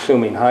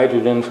consuming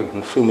hydrogens and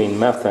consuming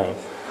methane.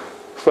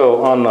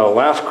 So on the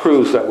last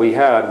cruise that we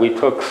had, we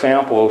took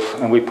samples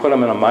and we put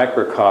them in a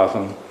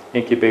microcosm,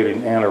 incubated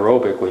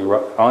anaerobically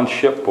on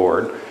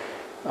shipboard,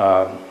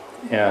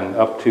 and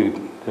up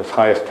to as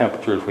highest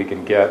temperatures we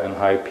can get and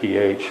high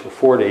pH for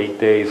 4 to 8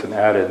 days, and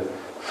added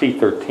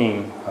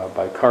C13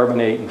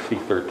 bicarbonate and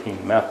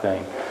C13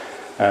 methane.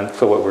 And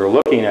so what we're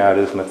looking at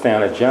is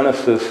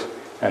methanogenesis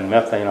and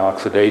methane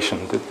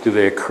oxidation. Do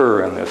they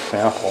occur in this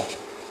sample?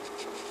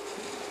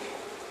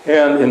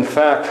 And in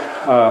fact,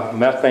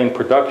 methane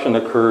production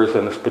occurs,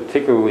 and is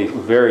particularly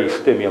very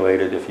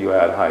stimulated if you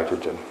add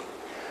hydrogen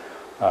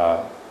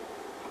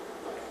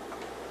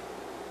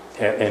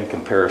in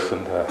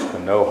comparison to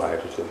no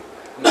hydrogen.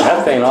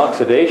 Methane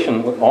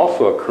oxidation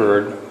also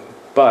occurred,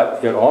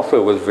 but it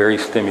also was very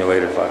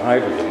stimulated by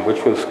hydrogen,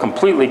 which was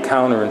completely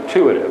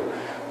counterintuitive.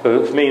 So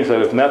this means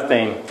that if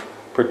methane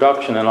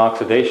production and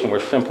oxidation were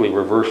simply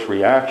reverse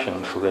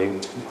reactions, so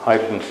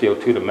hydrogen,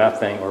 CO2 to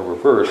methane or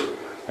reverse,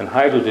 then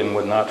hydrogen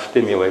would not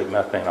stimulate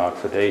methane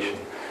oxidation,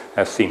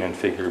 as seen in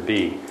figure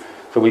B.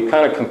 So we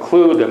kind of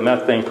conclude that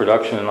methane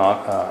production and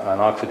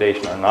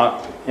oxidation are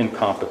not in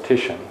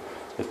competition.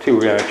 The two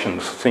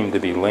reactions seem to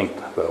be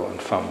linked, though, in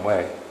some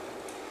way.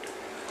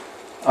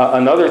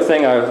 Another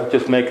thing I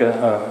just make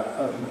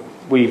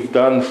we've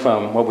done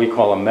some what we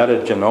call a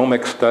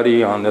metagenomic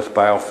study on this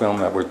biofilm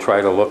that we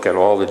try to look at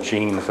all the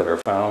genes that are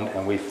found,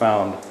 and we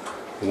found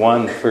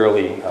one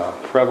fairly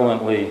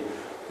prevalently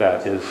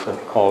that is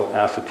called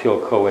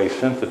acetyl-CoA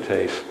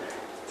synthetase.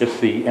 It's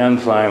the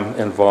enzyme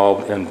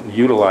involved in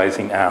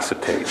utilizing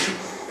acetate.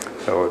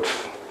 So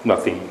it's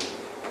nothing.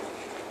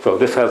 So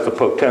this has the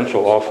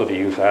potential also to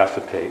use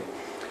acetate.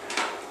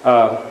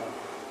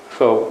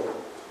 So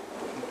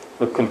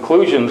the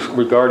conclusions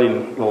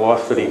regarding the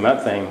loss-city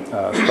methane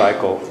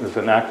cycle is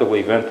an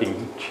actively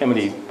venting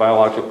chimney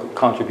biological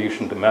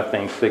contribution to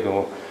methane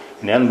signal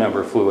in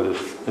end-member fluid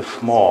is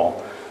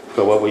small.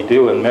 So what we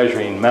do in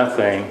measuring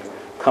methane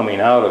coming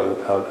out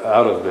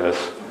of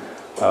this,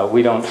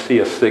 we don't see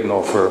a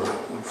signal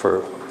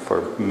for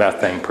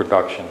methane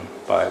production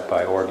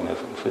by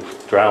organisms.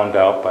 It's drowned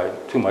out by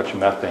too much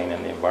methane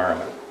in the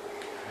environment.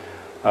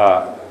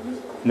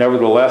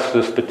 Nevertheless,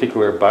 this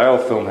particular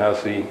biofilm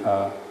has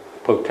the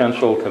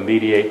potential to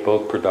mediate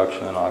both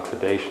production and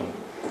oxidation.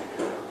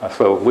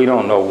 So we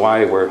don't know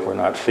why we're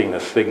not seeing a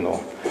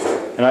signal.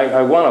 And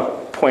I want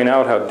to point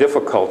out how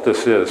difficult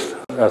this is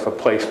as a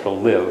place to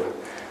live.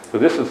 So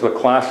this is the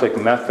classic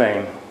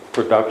methane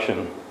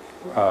production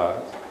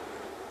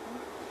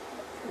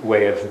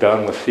way it's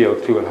done with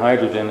CO2 and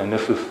hydrogen, and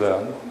this is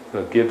the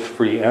Gibbs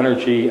free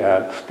energy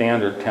at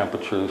standard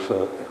temperatures,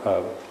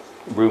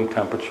 room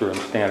temperature and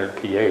standard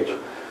pH.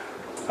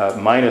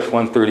 Minus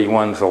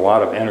 131 is a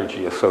lot of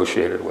energy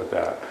associated with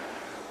that.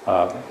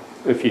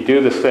 If you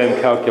do the same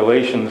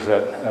calculations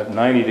at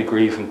 90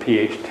 degrees and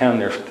pH 10,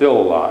 there's still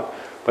a lot.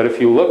 But if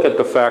you look at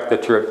the fact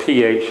that you're at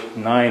pH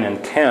 9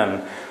 and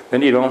 10,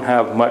 then you don't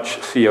have much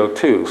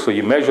CO2. So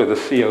you measure the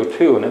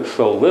CO2 and it's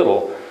so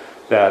little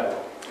that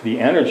the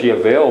energy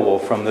available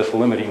from this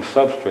limiting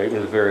substrate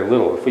is very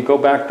little. If we go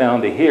back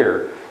down to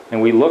here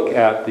and we look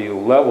at the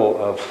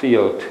level of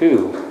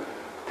CO2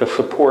 to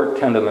support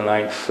 10 to the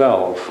 9th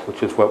cells,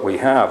 which is what we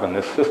have in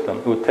this system,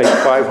 it would take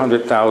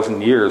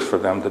 500,000 years for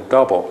them to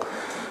double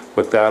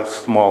with that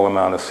small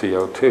amount of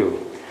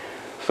CO2.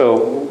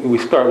 So we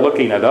start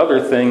looking at other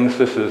things.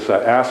 This is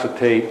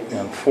acetate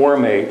and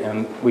formate,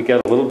 and we get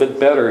a little bit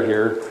better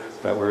here,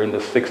 that we're into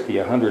 60,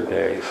 100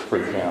 days,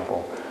 for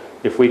example.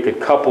 If we could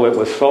couple it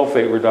with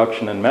sulfate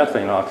reduction and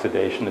methane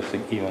oxidation, it's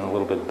even a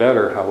little bit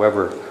better.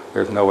 However,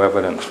 there's no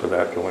evidence for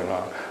that going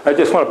on. I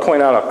just want to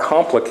point out how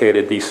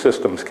complicated these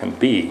systems can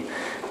be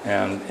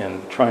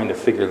and trying to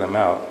figure them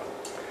out.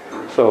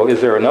 So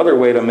is there another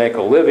way to make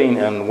a living?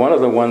 And one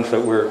of the ones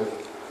that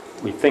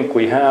we think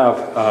we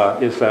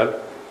have is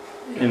that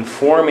in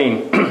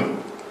forming,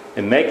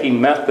 in making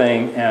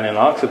methane and in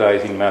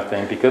oxidizing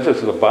methane, because this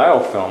is a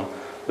biofilm,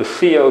 the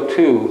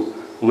CO2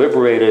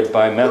 liberated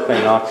by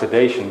methane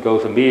oxidation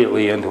goes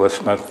immediately into a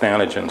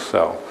methanogen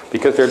cell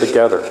because they're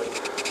together.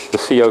 The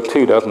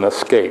CO2 doesn't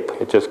escape.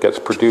 It just gets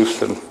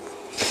produced and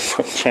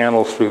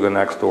channels through the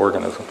next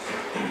organism.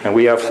 And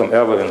we have some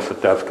evidence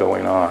that that's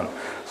going on.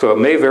 So it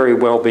may very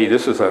well be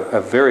this is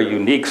a very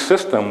unique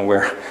system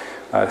where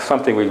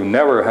something we would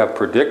never have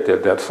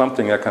predicted, that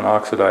something that can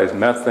oxidize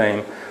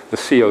methane, the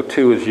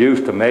CO2 is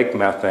used to make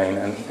methane,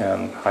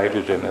 and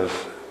hydrogen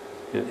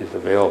is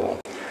available.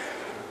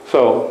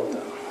 So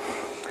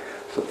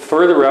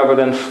further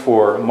evidence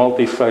for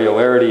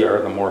multicellularity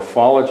are the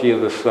morphology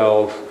of the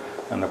cells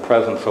and the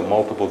presence of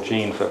multiple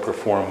genes that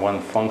perform one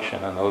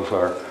function, and those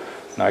are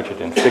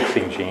nitrogen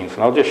fixing genes.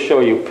 And I'll just show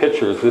you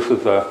pictures. This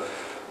is a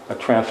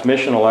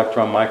transmission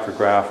electron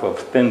micrograph of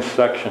thin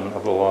section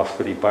of the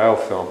loss-city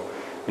biofilm.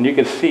 And you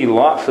can see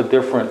lots of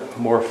different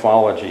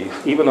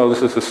morphologies, even though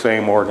this is the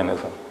same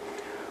organism.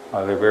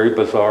 They're very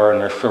bizarre,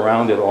 and they're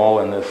surrounded all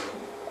in this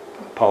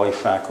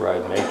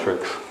polysaccharide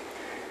matrix.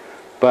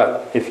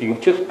 But if you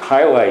just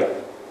highlight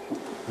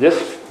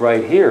this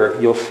right here,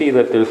 you'll see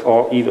that there's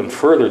even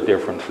further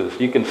differences.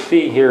 You can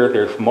see here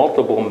there's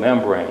multiple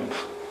membranes.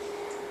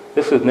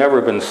 This has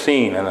never been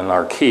seen in an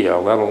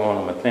archaea, let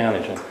alone a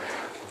methanogen.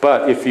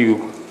 But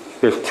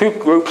there's two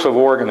groups of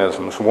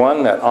organisms,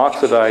 one that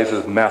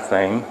oxidizes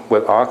methane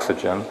with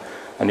oxygen,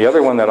 and the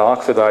other one that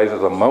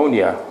oxidizes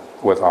ammonia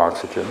with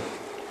oxygen.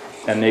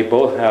 And they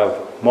both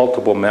have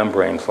multiple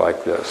membranes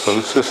like this.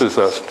 So this is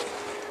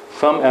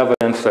some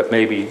evidence that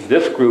maybe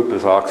this group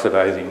is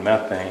oxidizing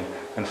methane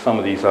and some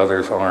of these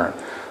others aren't.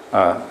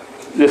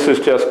 This is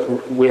just,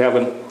 we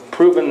haven't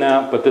proven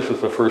that, but this is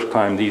the first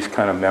time these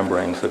kind of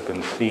membranes have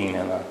been seen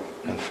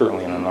and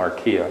certainly in an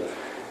archaea.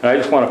 And I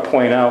just want to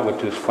point out,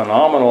 which is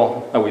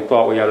phenomenal, that we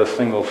thought we had a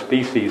single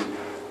species.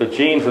 The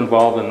genes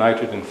involved in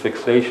nitrogen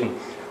fixation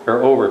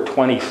are over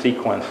 20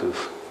 sequences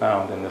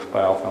found in this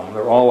biofilm.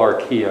 They're all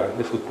archaea.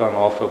 This was done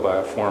also by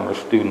a former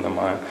student of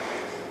mine.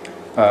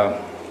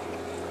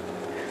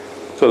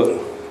 So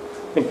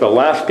I think the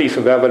last piece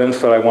of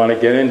evidence that I want to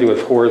get into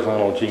is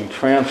horizontal gene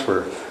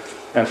transfer.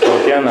 And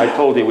so again, I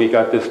told you we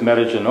got this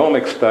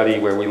metagenomic study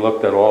where we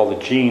looked at all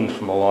the genes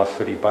from the Lost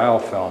City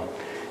biofilm.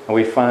 And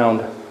we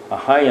found a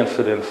high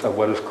incidence of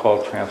what is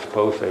called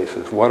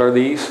transposases. What are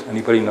these?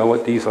 Anybody know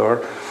what these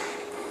are?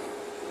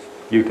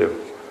 You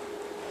do.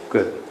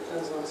 Good.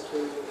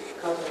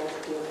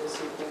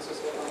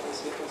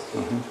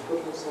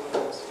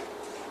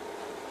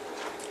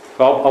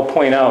 So I'll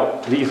point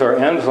out, these are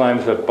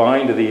enzymes that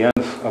bind to the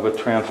ends of a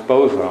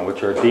transposon,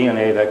 which are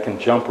DNA that can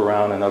jump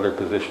around in other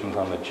positions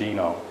on the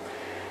genome.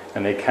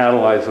 And they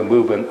catalyze the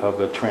movement of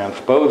the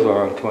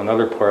transposon to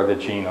another part of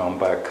the genome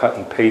by a cut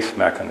and paste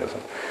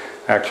mechanism.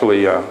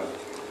 Actually,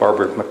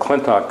 Barbara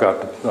McClintock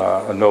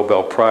got a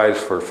Nobel Prize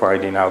for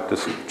finding out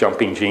this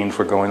jumping genes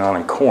were going on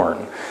in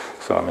corn.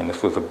 So, I mean,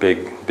 this was a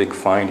big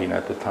finding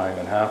at the time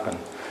it happened.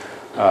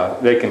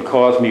 They can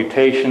cause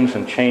mutations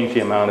and change the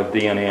amount of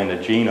DNA in the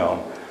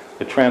genome.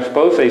 The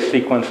transposase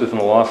sequences in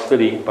the Lost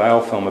City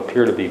biofilm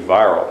appear to be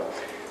viral.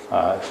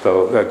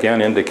 So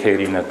again,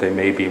 indicating that they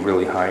may be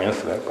really high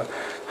incident. But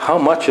how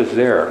much is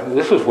there?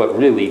 This is what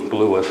really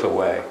blew us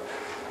away.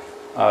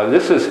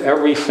 This is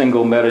every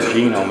single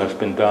metagenome that's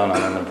been done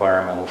on an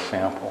environmental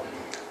sample.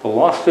 The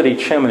Lost City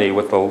chimney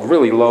with the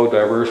really low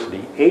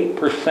diversity,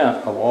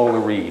 8% of all the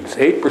reads,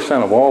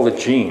 8% of all the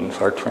genes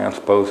are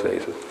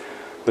transposases.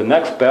 The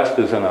next best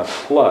is in a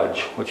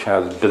sludge, which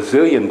has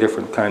bazillion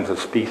different kinds of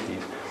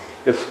species.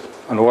 It's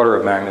an order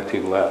of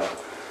magnitude less.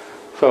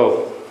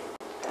 So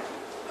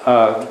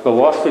the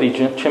Lost City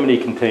chimney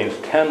contains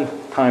 10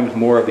 times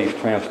more of these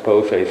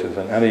transposases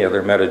than any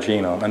other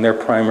metagenome, and they're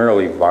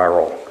primarily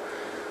viral.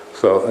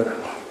 So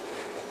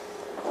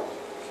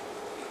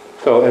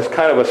as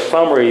kind of a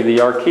summary, the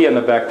archaea and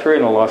the bacteria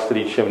in the Lost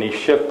City chimney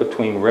shift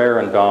between rare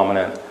and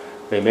dominant.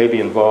 They may be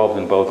involved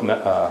in both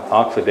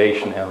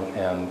oxidation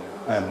and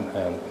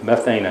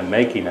methane and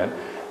making it.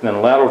 And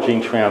then lateral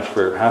gene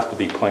transfer has to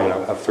be playing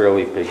a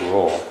fairly big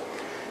role.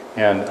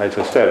 And as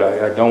I said,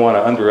 I don't want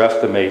to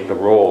underestimate the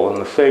role.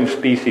 And the same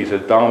species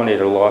that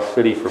dominated Lost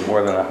City for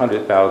more than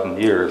 100,000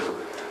 years.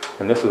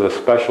 And this is a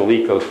special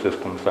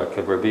ecosystem that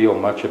could reveal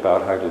much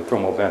about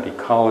hydrothermal vent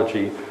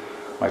ecology,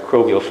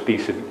 microbial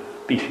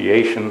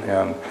speciation,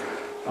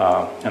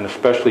 and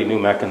especially new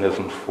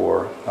mechanisms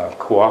for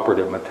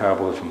cooperative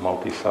metabolism,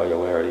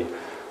 multicellularity.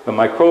 The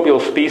microbial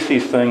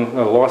species thing,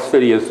 Lost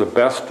City is the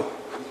best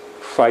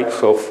site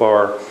so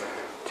far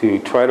to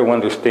try to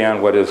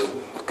understand what is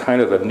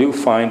kind of the new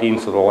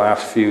findings of the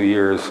last few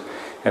years,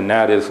 and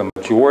that is a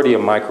majority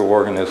of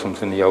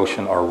microorganisms in the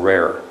ocean are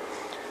rare.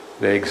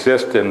 They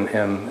exist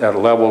at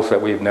levels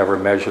that we've never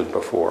measured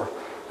before.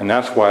 And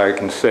that's why I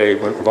can say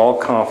with all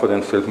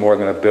confidence there's more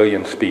than 1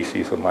 billion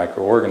species of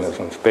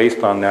microorganisms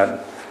based on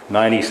that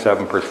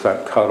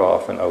 97%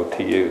 cutoff in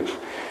OTUs,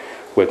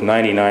 with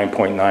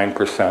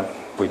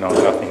 99.9% we know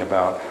nothing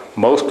about.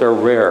 Most are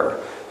rare,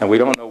 and we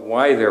don't know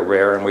why they're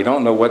rare, and we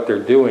don't know what they're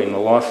doing. The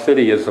Lost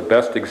City is the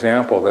best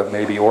example that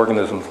maybe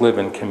organisms live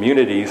in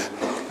communities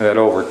and that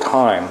over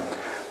time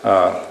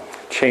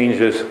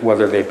changes,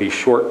 whether they be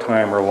short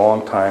time or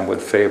long time,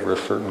 would favor a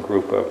certain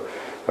group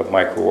of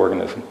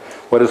microorganisms.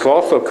 What has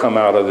also come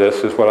out of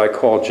this is what I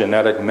call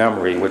genetic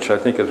memory, which I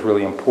think is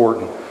really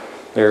important.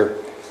 We're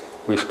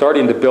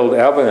starting to build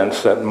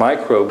evidence that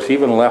microbes,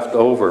 even left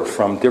over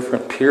from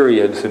different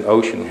periods in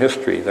ocean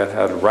history that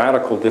had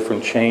radical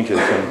different changes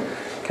in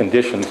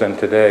conditions than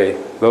today,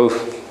 those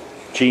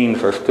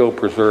genes are still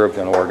preserved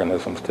in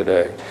organisms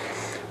today.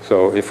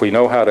 So if we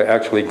know how to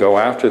actually go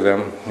after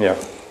them, yeah.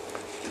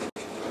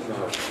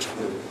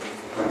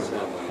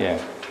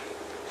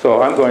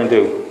 So I'm going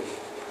to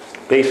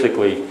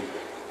basically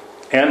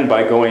end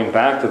by going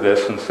back to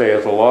this and say,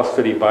 as a Lost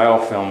City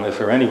biofilm, is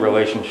there any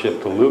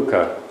relationship to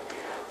LUCA,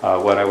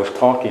 what I was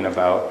talking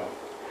about?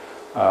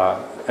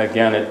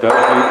 Again, it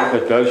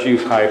does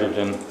use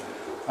hydrogen.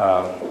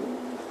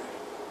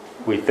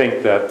 We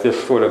think that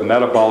this sort of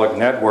metabolic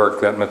network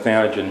that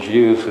methanogens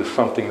use is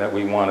something that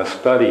we want to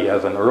study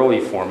as an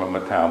early form of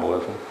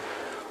metabolism.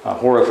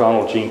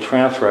 Horizontal gene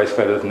transfer, I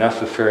said, is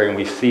necessary, and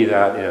we see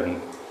that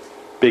in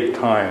big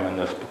time in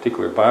this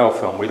particular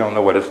biofilm. We don't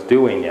know what it's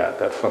doing yet.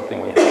 That's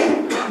something we have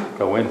to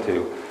go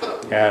into.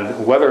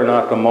 And whether or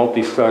not the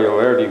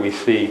multicellularity we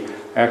see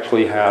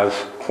actually has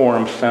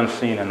quorum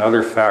sensing and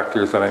other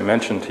factors that I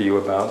mentioned to you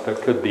about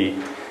that could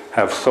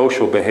have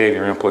social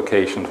behavior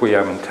implications, we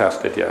haven't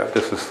tested yet.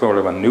 This is sort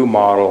of a new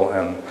model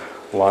and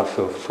lots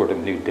of sort of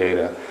new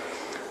data.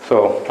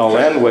 So I'll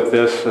end with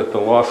this, that the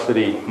Lost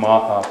City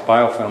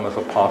biofilm is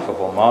a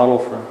possible model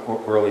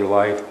for early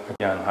life.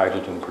 Again,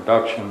 hydrogen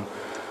production,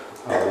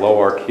 low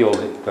archaeal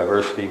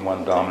diversity,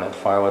 one dominant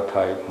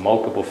phylotype,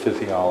 multiple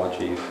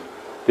physiologies,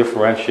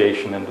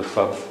 differentiation into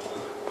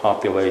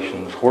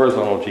subpopulations,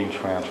 horizontal gene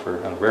transfer,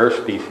 and rare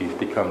species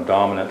become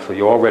dominant. So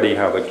you already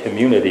have a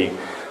community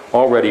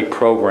already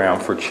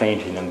programmed for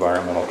changing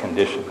environmental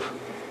conditions.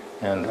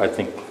 And I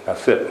think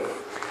that's it.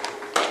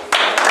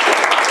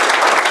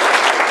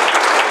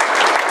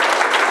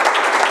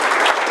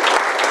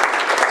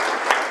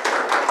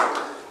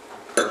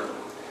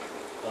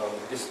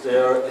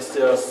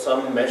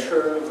 some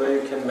measure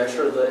where you can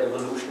measure the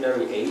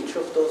evolutionary age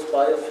of those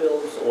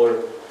biofilms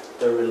or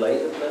the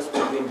relatedness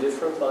between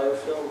different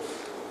biofilms?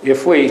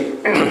 If we,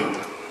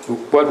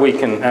 what we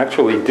can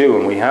actually do,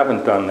 and we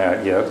haven't done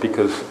that yet,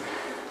 because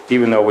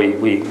even though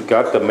we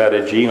got the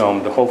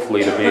metagenome to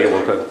hopefully to be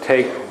able to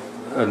take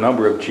a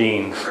number of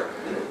genes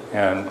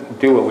and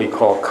do what we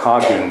call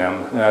cogging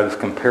them, that is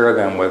compare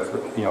them with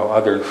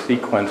other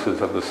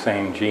sequences of the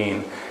same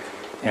gene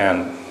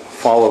and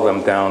follow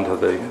them down to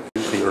the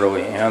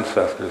early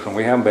ancestors. And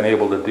we haven't been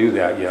able to do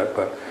that yet,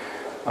 but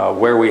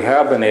where we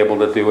have been able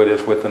to do it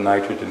is with the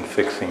nitrogen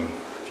fixing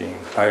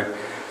genes. I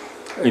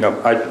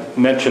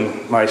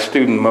mentioned my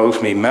student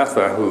Mosme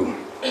Metha, who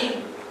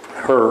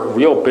her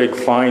real big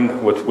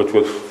find, which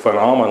was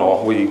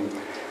phenomenal.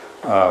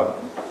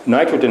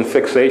 Nitrogen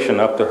fixation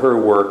up to her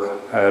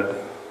work had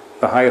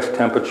the highest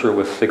temperature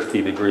was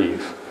 60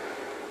 degrees.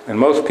 And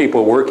most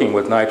people working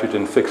with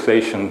nitrogen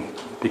fixation,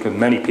 because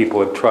many people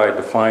have tried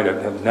to find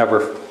it,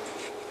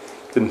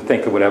 didn't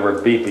think it would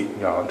ever be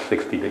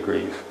 60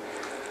 degrees.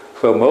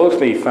 So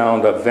Mosme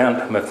found a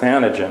vent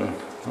methanogen,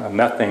 a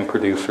methane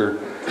producer,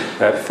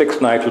 that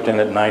fixed nitrogen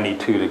at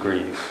 92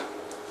 degrees.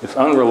 It's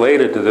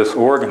unrelated to this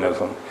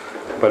organism,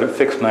 but it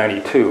fixed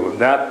 92.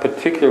 That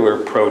particular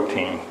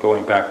protein,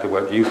 going back to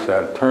what you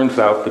said, turns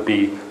out to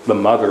be the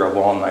mother of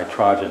all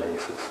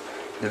nitrogenases.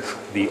 It's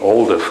the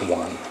oldest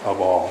one of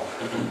all.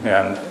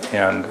 And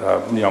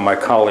my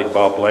colleague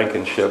Bob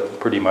Blankenship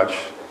pretty much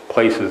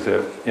places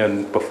it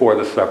in before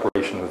the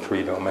separation of the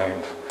three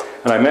domains.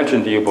 And I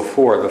mentioned to you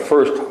before, the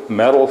first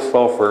metal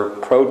sulfur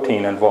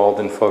protein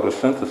involved in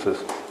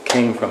photosynthesis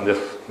came from this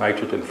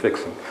nitrogen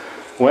fixing.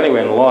 Well,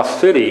 anyway, in Lost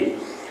City,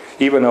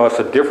 even though it's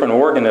a different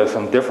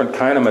organism, different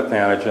kind of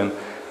methanogen,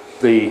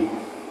 the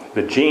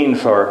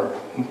genes are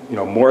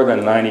more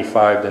than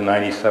 95 to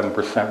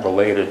 97%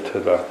 related to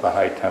the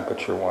high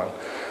temperature one.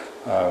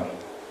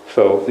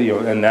 So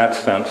in that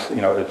sense,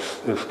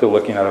 it's still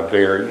looking at a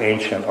very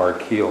ancient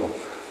archaeal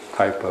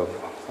type of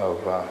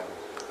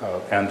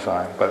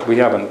enzyme. But we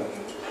haven't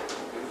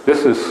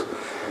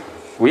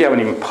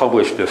even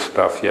published this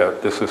stuff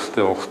yet. This is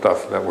still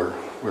stuff that we're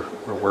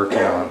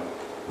working on.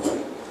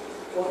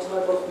 What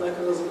type of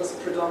mechanism is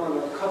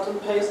predominant? Cut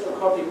and paste or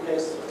copy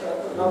paste?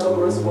 In other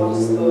words, what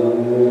the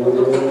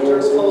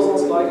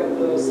transposons like at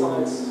the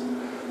sites?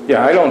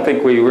 Yeah, I don't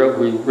think we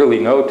really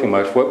know too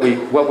much.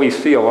 What we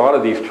see a lot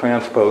of these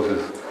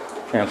transposases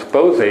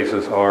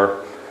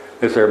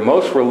is they're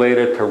most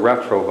related to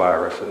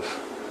retroviruses.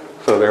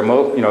 So they're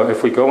most,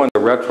 if we go into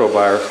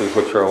retroviruses,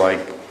 which are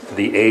like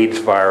the AIDS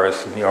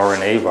virus and the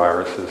RNA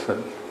viruses that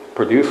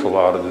produce a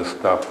lot of this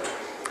stuff,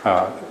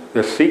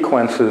 the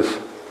sequences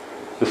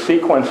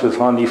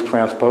on these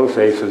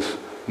transposases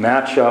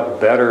match up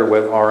better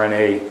with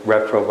RNA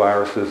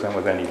retroviruses than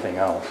with anything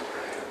else.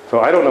 So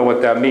I don't know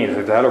what that means.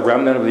 Is that a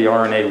remnant of the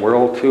RNA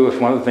world too? It's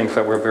one of the things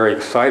that we're very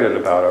excited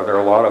about. Are there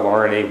a lot of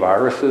RNA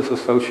viruses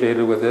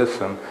associated with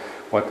this, and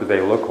what do they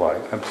look like?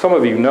 And some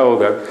of you know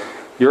that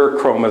your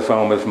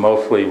chromosome is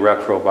mostly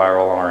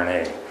retroviral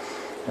RNA.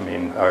 I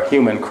mean, a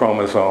human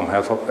chromosome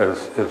has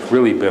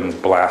really been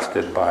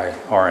blasted by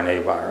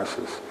RNA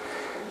viruses.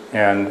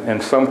 And in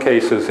some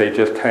cases, they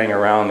just hang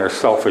around. They're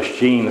selfish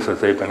genes, as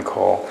they've been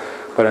called.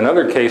 But in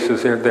other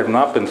cases, they've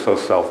not been so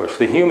selfish.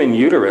 The human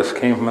uterus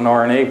came from an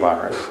RNA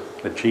virus,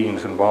 the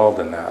genes involved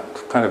in that.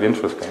 It's kind of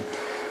interesting.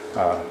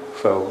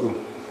 So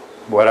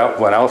what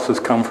else has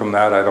come from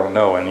that, I don't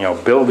know. And,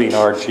 building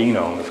our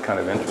genome is kind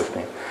of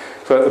interesting.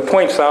 So it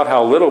points out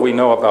how little we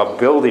know about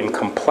building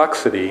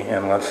complexity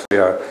in, let's say,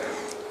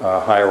 a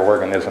higher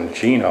organism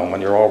genome when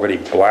you're already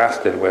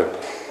blasted with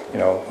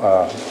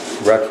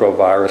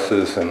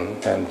retroviruses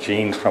and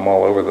genes from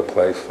all over the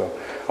place. So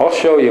I'll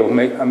show you,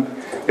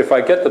 if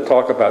I get to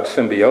talk about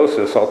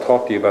symbiosis, I'll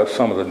talk to you about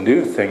some of the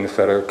new things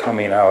that are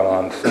coming out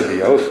on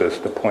symbiosis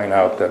to point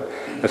out that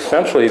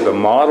essentially the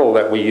model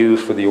that we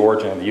use for the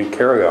origin of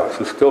eukaryotes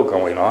is still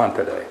going on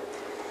today.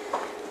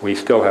 We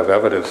still have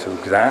evidence of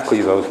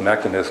exactly those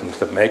mechanisms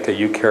that make a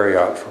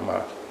eukaryote from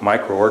a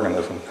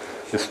microorganism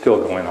is still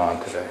going on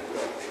today.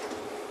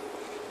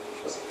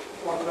 Just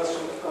one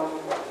question.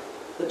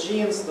 The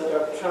genes that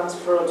are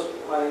transferred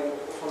by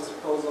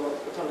transposons,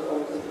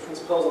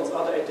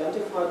 are they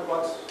identified?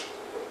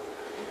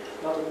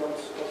 Not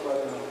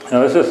right now.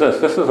 Now this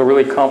is a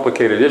really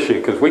complicated issue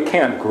because we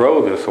can't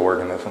grow this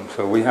organism,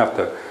 so we have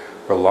to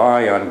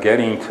rely on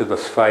getting to the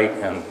site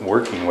and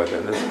working with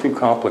it. It's too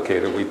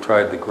complicated. We've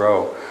tried to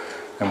grow,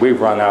 and we've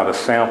run out of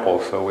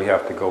samples, so we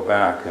have to go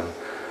back,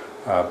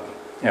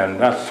 and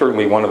that's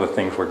certainly one of the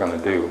things we're going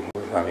to do.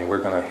 I mean,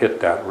 we're going to hit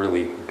that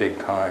really big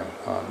time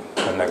on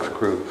the next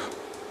cruise.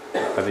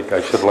 I think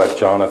I should let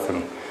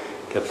Jonathan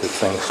get this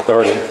thing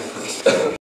started.